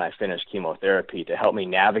 2000 when I finished chemotherapy, to help me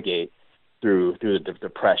navigate through the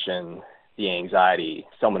depression, the anxiety,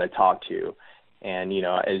 someone to talk to. And,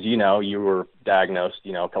 as you were diagnosed,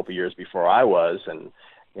 a couple years before I was, and,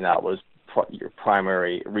 it was your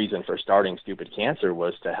primary reason for starting Stupid Cancer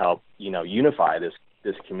was to help, unify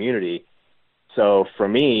this community. So for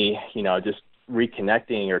me, just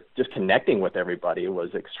reconnecting or just connecting with everybody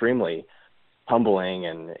was extremely humbling.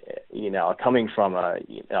 And, coming from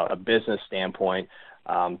a business standpoint,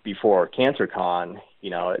 before CancerCon,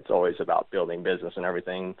 it's always about building business and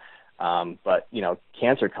everything. But,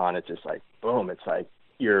 CancerCon, it's just like, boom, it's like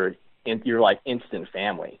you're like instant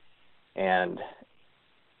family. And,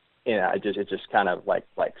 it just kind of like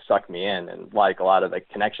sucked me in. And like a lot of the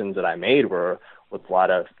connections that I made were with a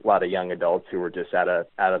lot of young adults who were just out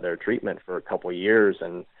of their treatment for a couple of years.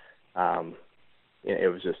 And,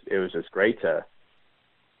 it was just great to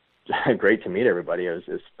meet everybody. It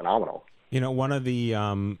was phenomenal. One of the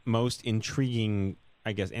most intriguing,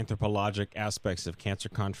 I guess, anthropologic aspects of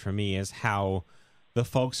CancerCon for me is how the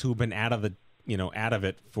folks who've been out of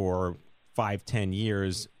it for 5-10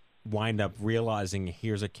 years wind up realizing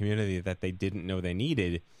here's a community that they didn't know they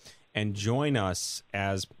needed, and join us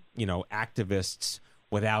as activists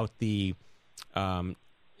without the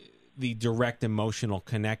direct emotional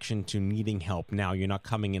connection to needing help. Now you're not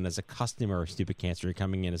coming in as a customer of Stupid Cancer; you're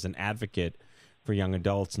coming in as an advocate for young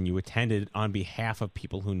adults, and you attended on behalf of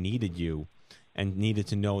people who needed you and needed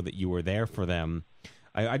to know that you were there for them.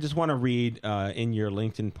 I just want to read in your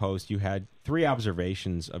LinkedIn post, you had 3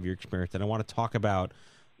 observations of your experience, and I want to talk about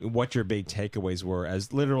what your big takeaways were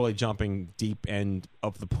as literally jumping deep end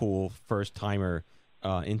of the pool, first-timer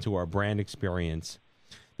into our brand experience.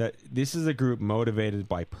 That this is a group motivated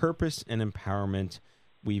by purpose and empowerment.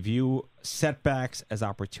 We view setbacks as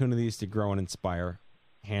opportunities to grow and inspire,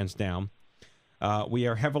 hands down. We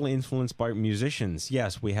are heavily influenced by musicians.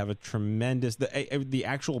 Yes, we have a tremendous... The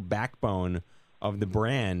actual backbone of the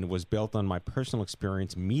brand was built on my personal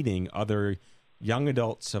experience meeting other young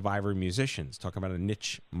adult survivor musicians. Talk about a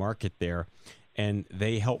niche market there. And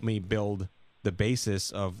they helped me build the basis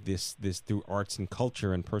of this through arts and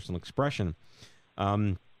culture and personal expression.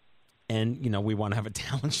 And, we want to have a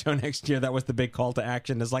talent show next year. That was the big call to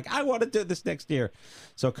action. It's like, I want to do this next year.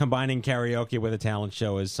 So combining karaoke with a talent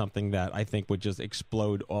show is something that I think would just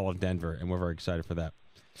explode all of Denver, and we're very excited for that.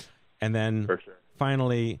 And then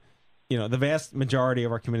finally, the vast majority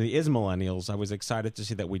of our community is millennials. I was excited to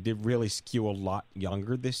see that we did really skew a lot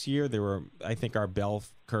younger this year. I think our bell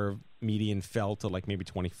curve median fell to like maybe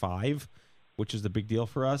 25, which is the big deal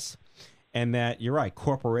for us. And that, you're right,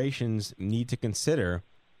 corporations need to consider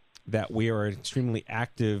that we are an extremely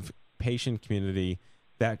active patient community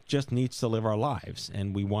that just needs to live our lives,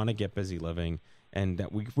 and we want to get busy living, and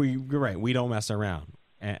that you're right, we don't mess around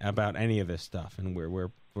about any of this stuff, and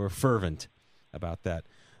we're fervent about that.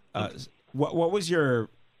 What was your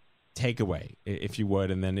takeaway, if you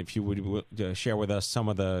would, and then if you would share with us some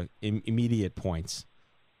of the immediate points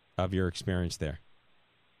of your experience there?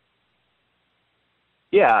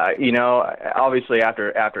 Yeah, obviously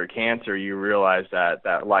after cancer, you realize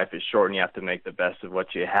that life is short and you have to make the best of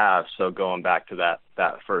what you have. So going back to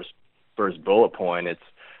that first bullet point, it's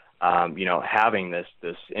having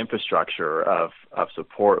this infrastructure of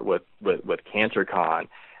support with CancerCon.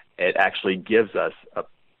 It actually gives us a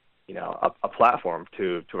platform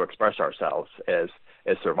to express ourselves as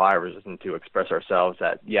survivors, and to express ourselves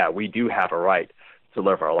that, yeah, we do have a right to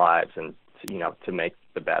live our lives and to make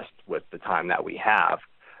the best with the time that we have.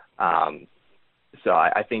 So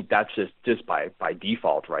I think that's just by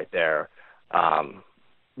default right there.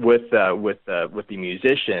 With the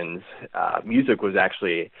musicians, music was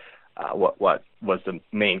actually what was the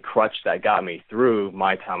main crutch that got me through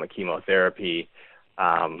my time of chemotherapy.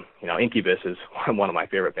 Incubus is one of my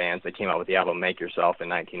favorite bands. They came out with the album Make Yourself in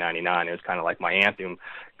 1999. It was kind of like my anthem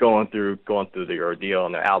going through the ordeal,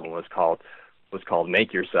 and the album was called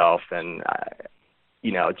Make Yourself. And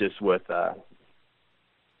just with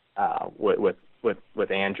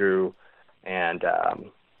Andrew and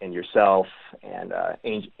yourself and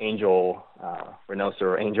Angel Reynoso,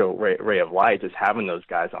 or Angel Ray of Light, just having those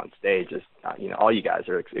guys on stage, just all you guys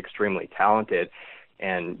are extremely talented,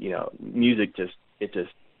 and music just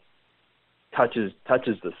touches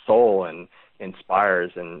the soul and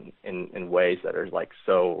inspires in ways that are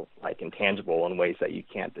so intangible, in ways that you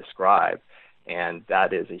can't describe. And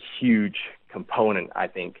that is a huge component, I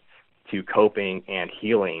think, to coping and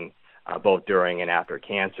healing, both during and after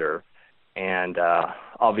cancer. And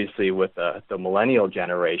obviously with the millennial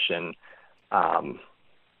generation, I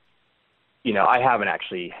haven't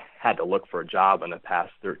actually had to look for a job in the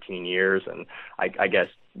past 13 years. And I guess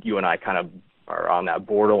you and I kind of are on that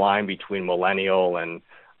borderline between millennial and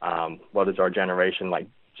what is our generation, like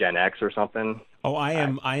Gen X or something. Oh, I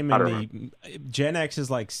am in the Gen X is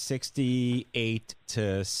like 68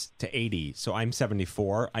 to 80. So I'm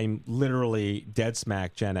 74. I'm literally dead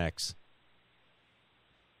smack Gen X.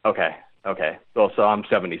 Okay. Well, so I'm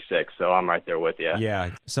 76, so I'm right there with you. Yeah.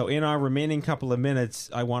 So in our remaining couple of minutes,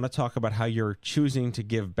 I want to talk about how you're choosing to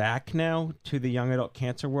give back now to the young adult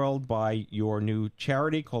cancer world by your new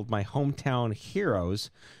charity called My Hometown Heroes,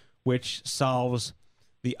 which solves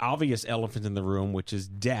the obvious elephant in the room, which is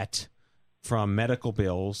debt from medical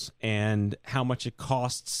bills and how much it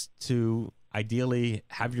costs to ideally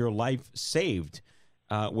have your life saved,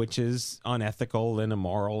 which is unethical and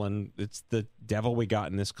immoral, and it's the devil we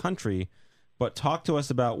got in this country. But talk to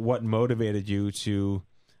us about what motivated you to,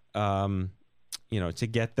 to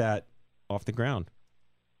get that off the ground.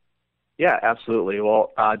 Yeah, absolutely.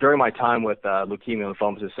 Well, during my time with Leukemia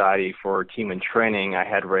Lymphoma Society for Team in Training, I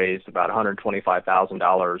had raised about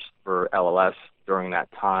 $125,000 for LLS during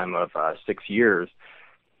that time of 6 years.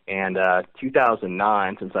 And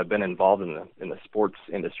 2009, since I've been involved in the sports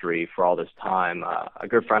industry for all this time, a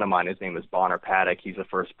good friend of mine, his name is Bonner Paddock. He's the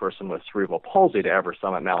first person with cerebral palsy to ever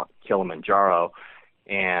summit Mount Kilimanjaro.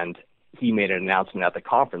 And he made an announcement at the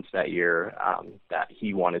conference that year that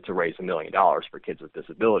he wanted to raise $1 million for kids with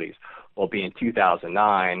disabilities. Well, being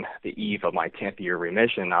 2009, the eve of my 10th year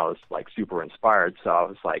remission, I was like super inspired. So I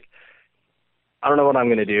was like, I don't know what I'm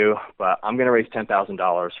going to do, but I'm going to raise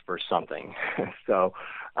 $10,000 for something. So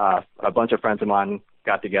a bunch of friends of mine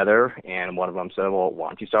got together, and one of them said, well, why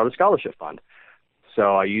don't you start a scholarship fund?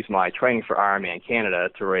 So I used my training for Ironman Canada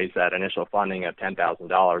to raise that initial funding of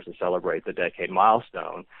 $10,000 to celebrate the decade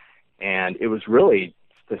milestone. And it was really,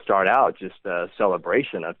 to start out, just a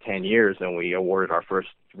celebration of 10 years, and we awarded our first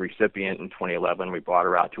recipient in 2011. We brought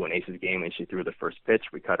her out to an Aces game, and she threw the first pitch.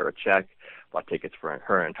 We cut her a check, bought tickets for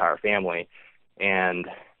her entire family. And,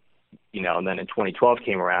 and then in 2012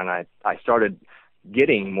 came around, and I started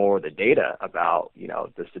getting more of the data about,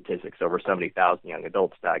 the statistics. Over 70,000 young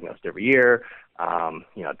adults diagnosed every year.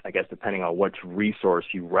 I guess depending on which resource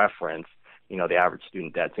you reference, the average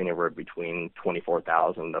student debt's anywhere between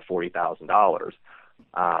 $24,000 to $40,000.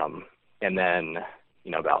 And then,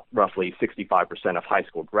 about roughly 65% of high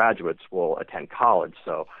school graduates will attend college.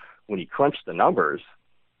 So when you crunch the numbers,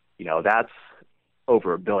 that's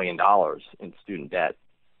over $1 billion in student debt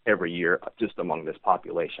every year just among this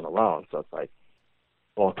population alone. So it's like,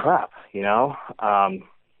 well, crap, we've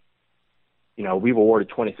awarded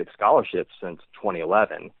 26 scholarships since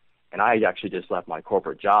 2011. And I actually just left my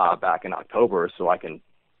corporate job back in October so I can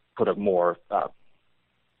put a more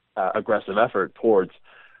aggressive effort towards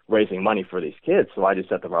raising money for these kids. So I just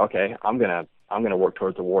said to them, okay, I'm gonna work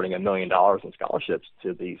towards awarding $1 million in scholarships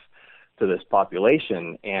to this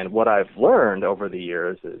population. And what I've learned over the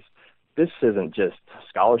years is this isn't just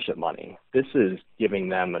scholarship money. This is giving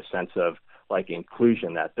them a sense of like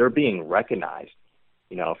inclusion, that they're being recognized.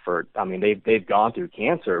 They've gone through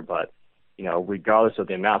cancer, but regardless of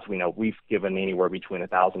the amounts, we've given anywhere between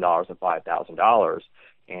 $1,000 and $5,000.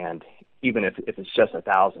 And even if it's just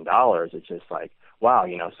 $1,000, it's just like, wow,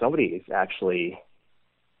 somebody is actually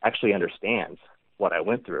understands what I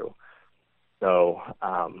went through. So,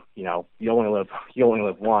 you only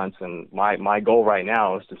live once. And my goal right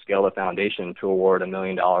now is to scale the foundation to award $1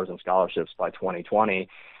 million in scholarships by 2020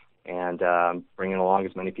 and bring along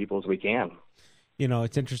as many people as we can.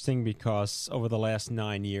 It's interesting because over the last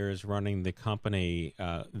 9 years running the company,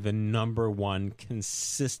 the number one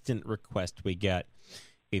consistent request we get,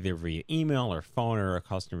 either via email or phone or a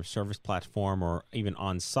customer service platform or even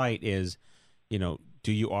on site, is,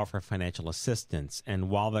 do you offer financial assistance? And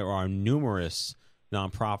while there are numerous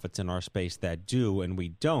nonprofits in our space that do and we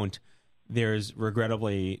don't, there's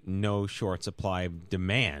regrettably no short supply of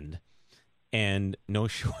demand and no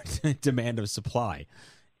short demand of supply.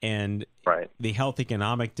 And the health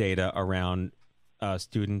economic data around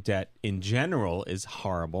student debt in general is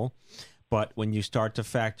horrible. But when you start to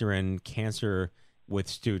factor in cancer with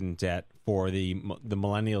student debt for the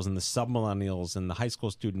millennials and the sub-millennials and the high school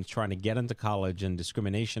students trying to get into college, and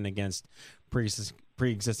discrimination against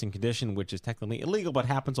pre-existing condition, which is technically illegal but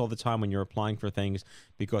happens all the time when you're applying for things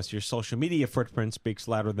because your social media footprint speaks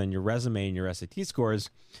louder than your resume and your SAT scores,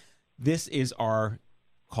 this is our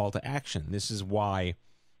call to action. This is why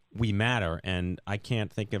we matter, and I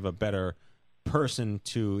can't think of a better person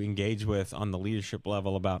to engage with on the leadership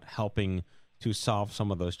level about helping to solve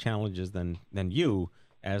some of those challenges than you,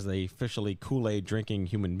 as the officially Kool-Aid drinking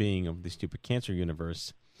human being of the stupid cancer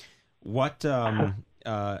universe. What and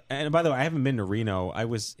by the way, I haven't been to Reno.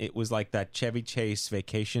 It was like that Chevy Chase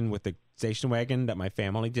vacation with the station wagon that my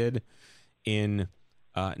family did in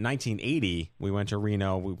 1980. We went to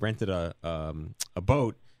Reno. We rented a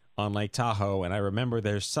boat on Lake Tahoe. And I remember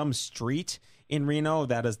there's some street in Reno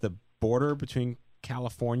that is the border between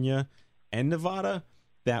California and Nevada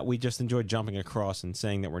that we just enjoyed jumping across and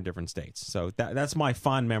saying that we're in different states. So that's my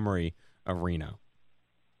fond memory of Reno.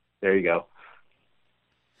 There you go.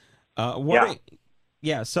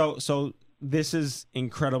 So this is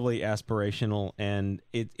incredibly aspirational, and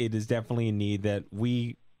it is definitely a need that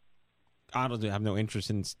I don't have no interest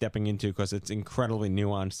in stepping into because it's incredibly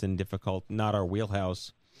nuanced and difficult, not our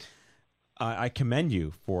wheelhouse. I commend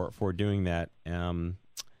you for doing that.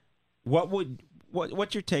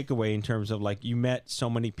 What's your takeaway in terms of, like, you met so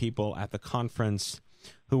many people at the conference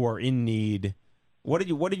who are in need? What did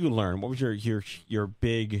you learn? What was your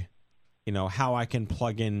big, how I can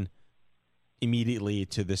plug in immediately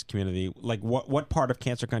to this community? Like, what part of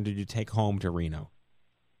CancerCon did you take home to Reno?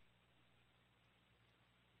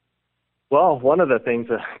 Well, one of the things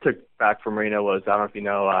that I took back from Reno was, I don't know if you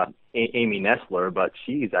know Amy Nestler, but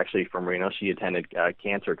she's actually from Reno. She attended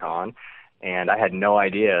CancerCon, and I had no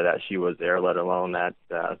idea that she was there, let alone that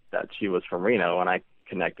she was from Reno. And I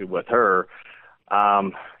connected with her.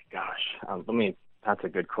 That's a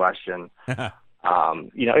good question.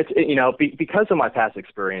 Because of my past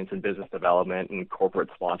experience in business development and corporate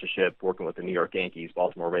sponsorship, working with the New York Yankees,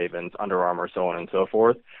 Baltimore Ravens, Under Armour, so on and so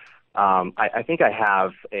forth. I think I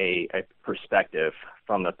have a perspective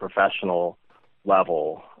from the professional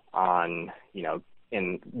level on,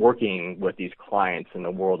 in working with these clients in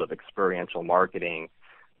the world of experiential marketing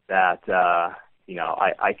that,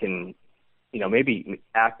 I can, maybe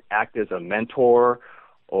act as a mentor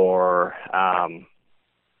or,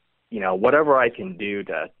 whatever I can do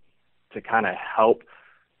to kind of help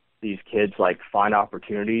these kids find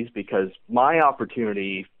opportunities, because my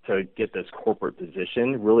opportunity to get this corporate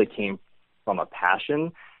position really came from a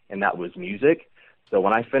passion, and that was music. So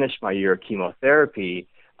when I finished my year of chemotherapy,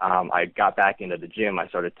 I got back into the gym. I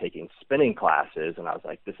started taking spinning classes, and I was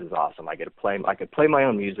like, this is awesome. I could play my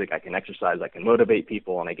own music. I can exercise. I can motivate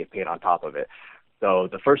people, and I get paid on top of it. So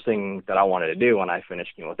the first thing that I wanted to do when I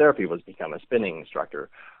finished chemotherapy was become a spinning instructor.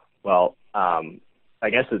 Well, I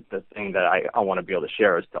guess the thing that I want to be able to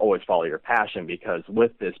share is to always follow your passion, because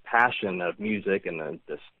with this passion of music and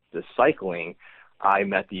this cycling, I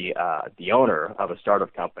met the owner of a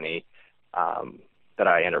startup company that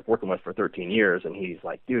I ended up working with for 13 years. And he's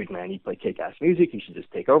like, dude, man, you play kick-ass music. You should just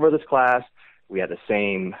take over this class. We had the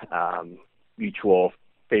same mutual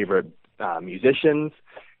favorite musicians.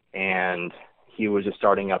 And he was just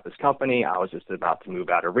starting up his company. I was just about to move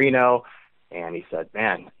out of Reno. And he said,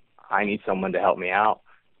 man, I need someone to help me out,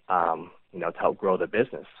 to help grow the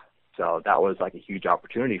business. So that was like a huge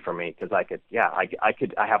opportunity for me, because I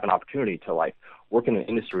have an opportunity to work in an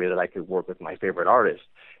industry that I could work with my favorite artists.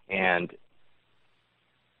 And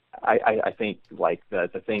I think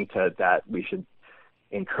the thing that we should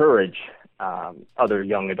encourage other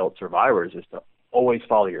young adult survivors is to always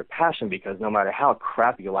follow your passion, because no matter how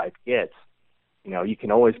crappy life gets, you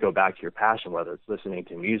can always go back to your passion, whether it's listening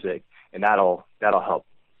to music, and that'll help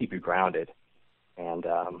keep you grounded and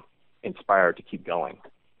inspired to keep going.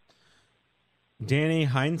 Danny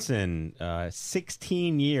Heinsohn,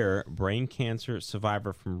 16-year brain cancer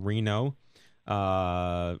survivor from Reno,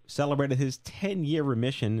 celebrated his 10-year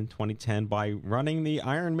remission in 2010 by running the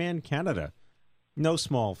Ironman Canada. No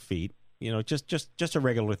small feat, just a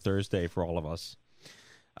regular Thursday for all of us.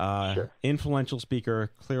 Sure. Influential speaker,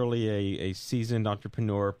 clearly a seasoned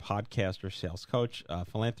entrepreneur, podcaster, sales coach,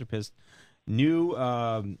 philanthropist, new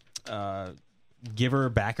giver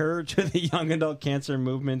backer to the young adult cancer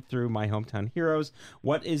movement through My Hometown Heroes.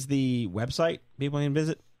 What is the website people can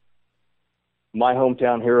visit?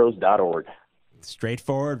 myhometownheroes.org.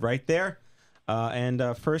 Straightforward right there. And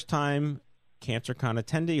first time CancerCon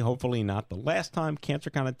attendee, hopefully not the last time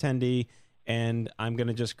CancerCon attendee. And I'm going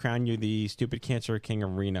to just crown you the Stupid Cancer King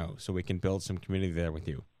of Reno so we can build some community there with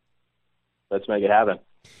you. Let's make it happen.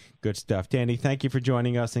 Good stuff. Danny, thank you for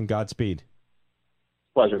joining us, and Godspeed.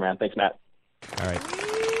 Pleasure, man. Thanks, Matt. All right.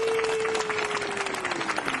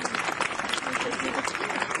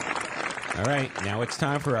 All right, now it's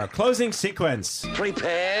time for our closing sequence.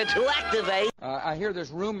 Prepare to activate. I hear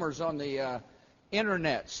there's rumors on the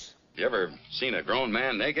internets. You ever seen a grown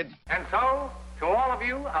man naked? And so, to all of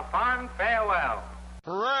you, a fond farewell.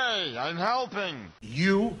 Hooray, I'm helping.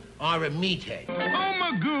 You are a meathead. Oh,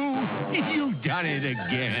 Magoo, you've done it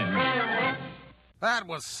again. That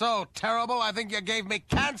was so terrible, I think you gave me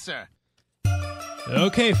cancer.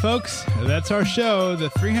 Okay, folks, that's our show, the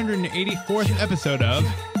 384th episode of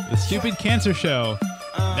The Stupid Cancer Show.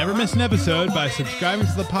 Never miss an episode by subscribing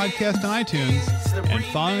to the podcast on iTunes and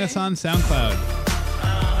following us on SoundCloud.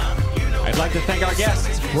 I'd like to thank our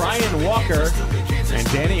guests, Bryan Walker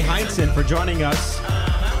and Danny Heinsohn for joining us.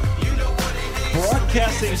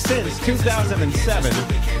 Broadcasting since 2007,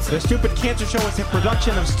 the Stupid Cancer Show is a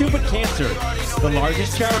production of Stupid Cancer, the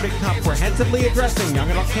largest charity comprehensively addressing young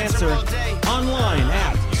adult cancer, online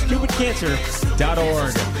at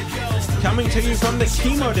stupidcancer.org. Coming to you from the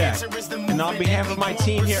chemo deck, and on behalf of my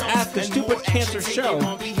team here at the Stupid Cancer Show,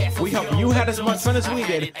 we hope you had as much fun as we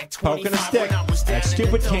did poking a stick at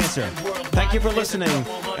Stupid Cancer. Thank you for listening,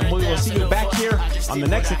 and we will see you back here on the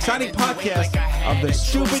next exciting podcast of the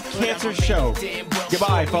Stupid Cancer Show.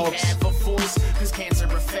 Goodbye, folks. Cancer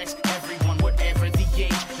affects everyone, whatever the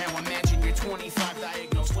age. Now imagine you're 25.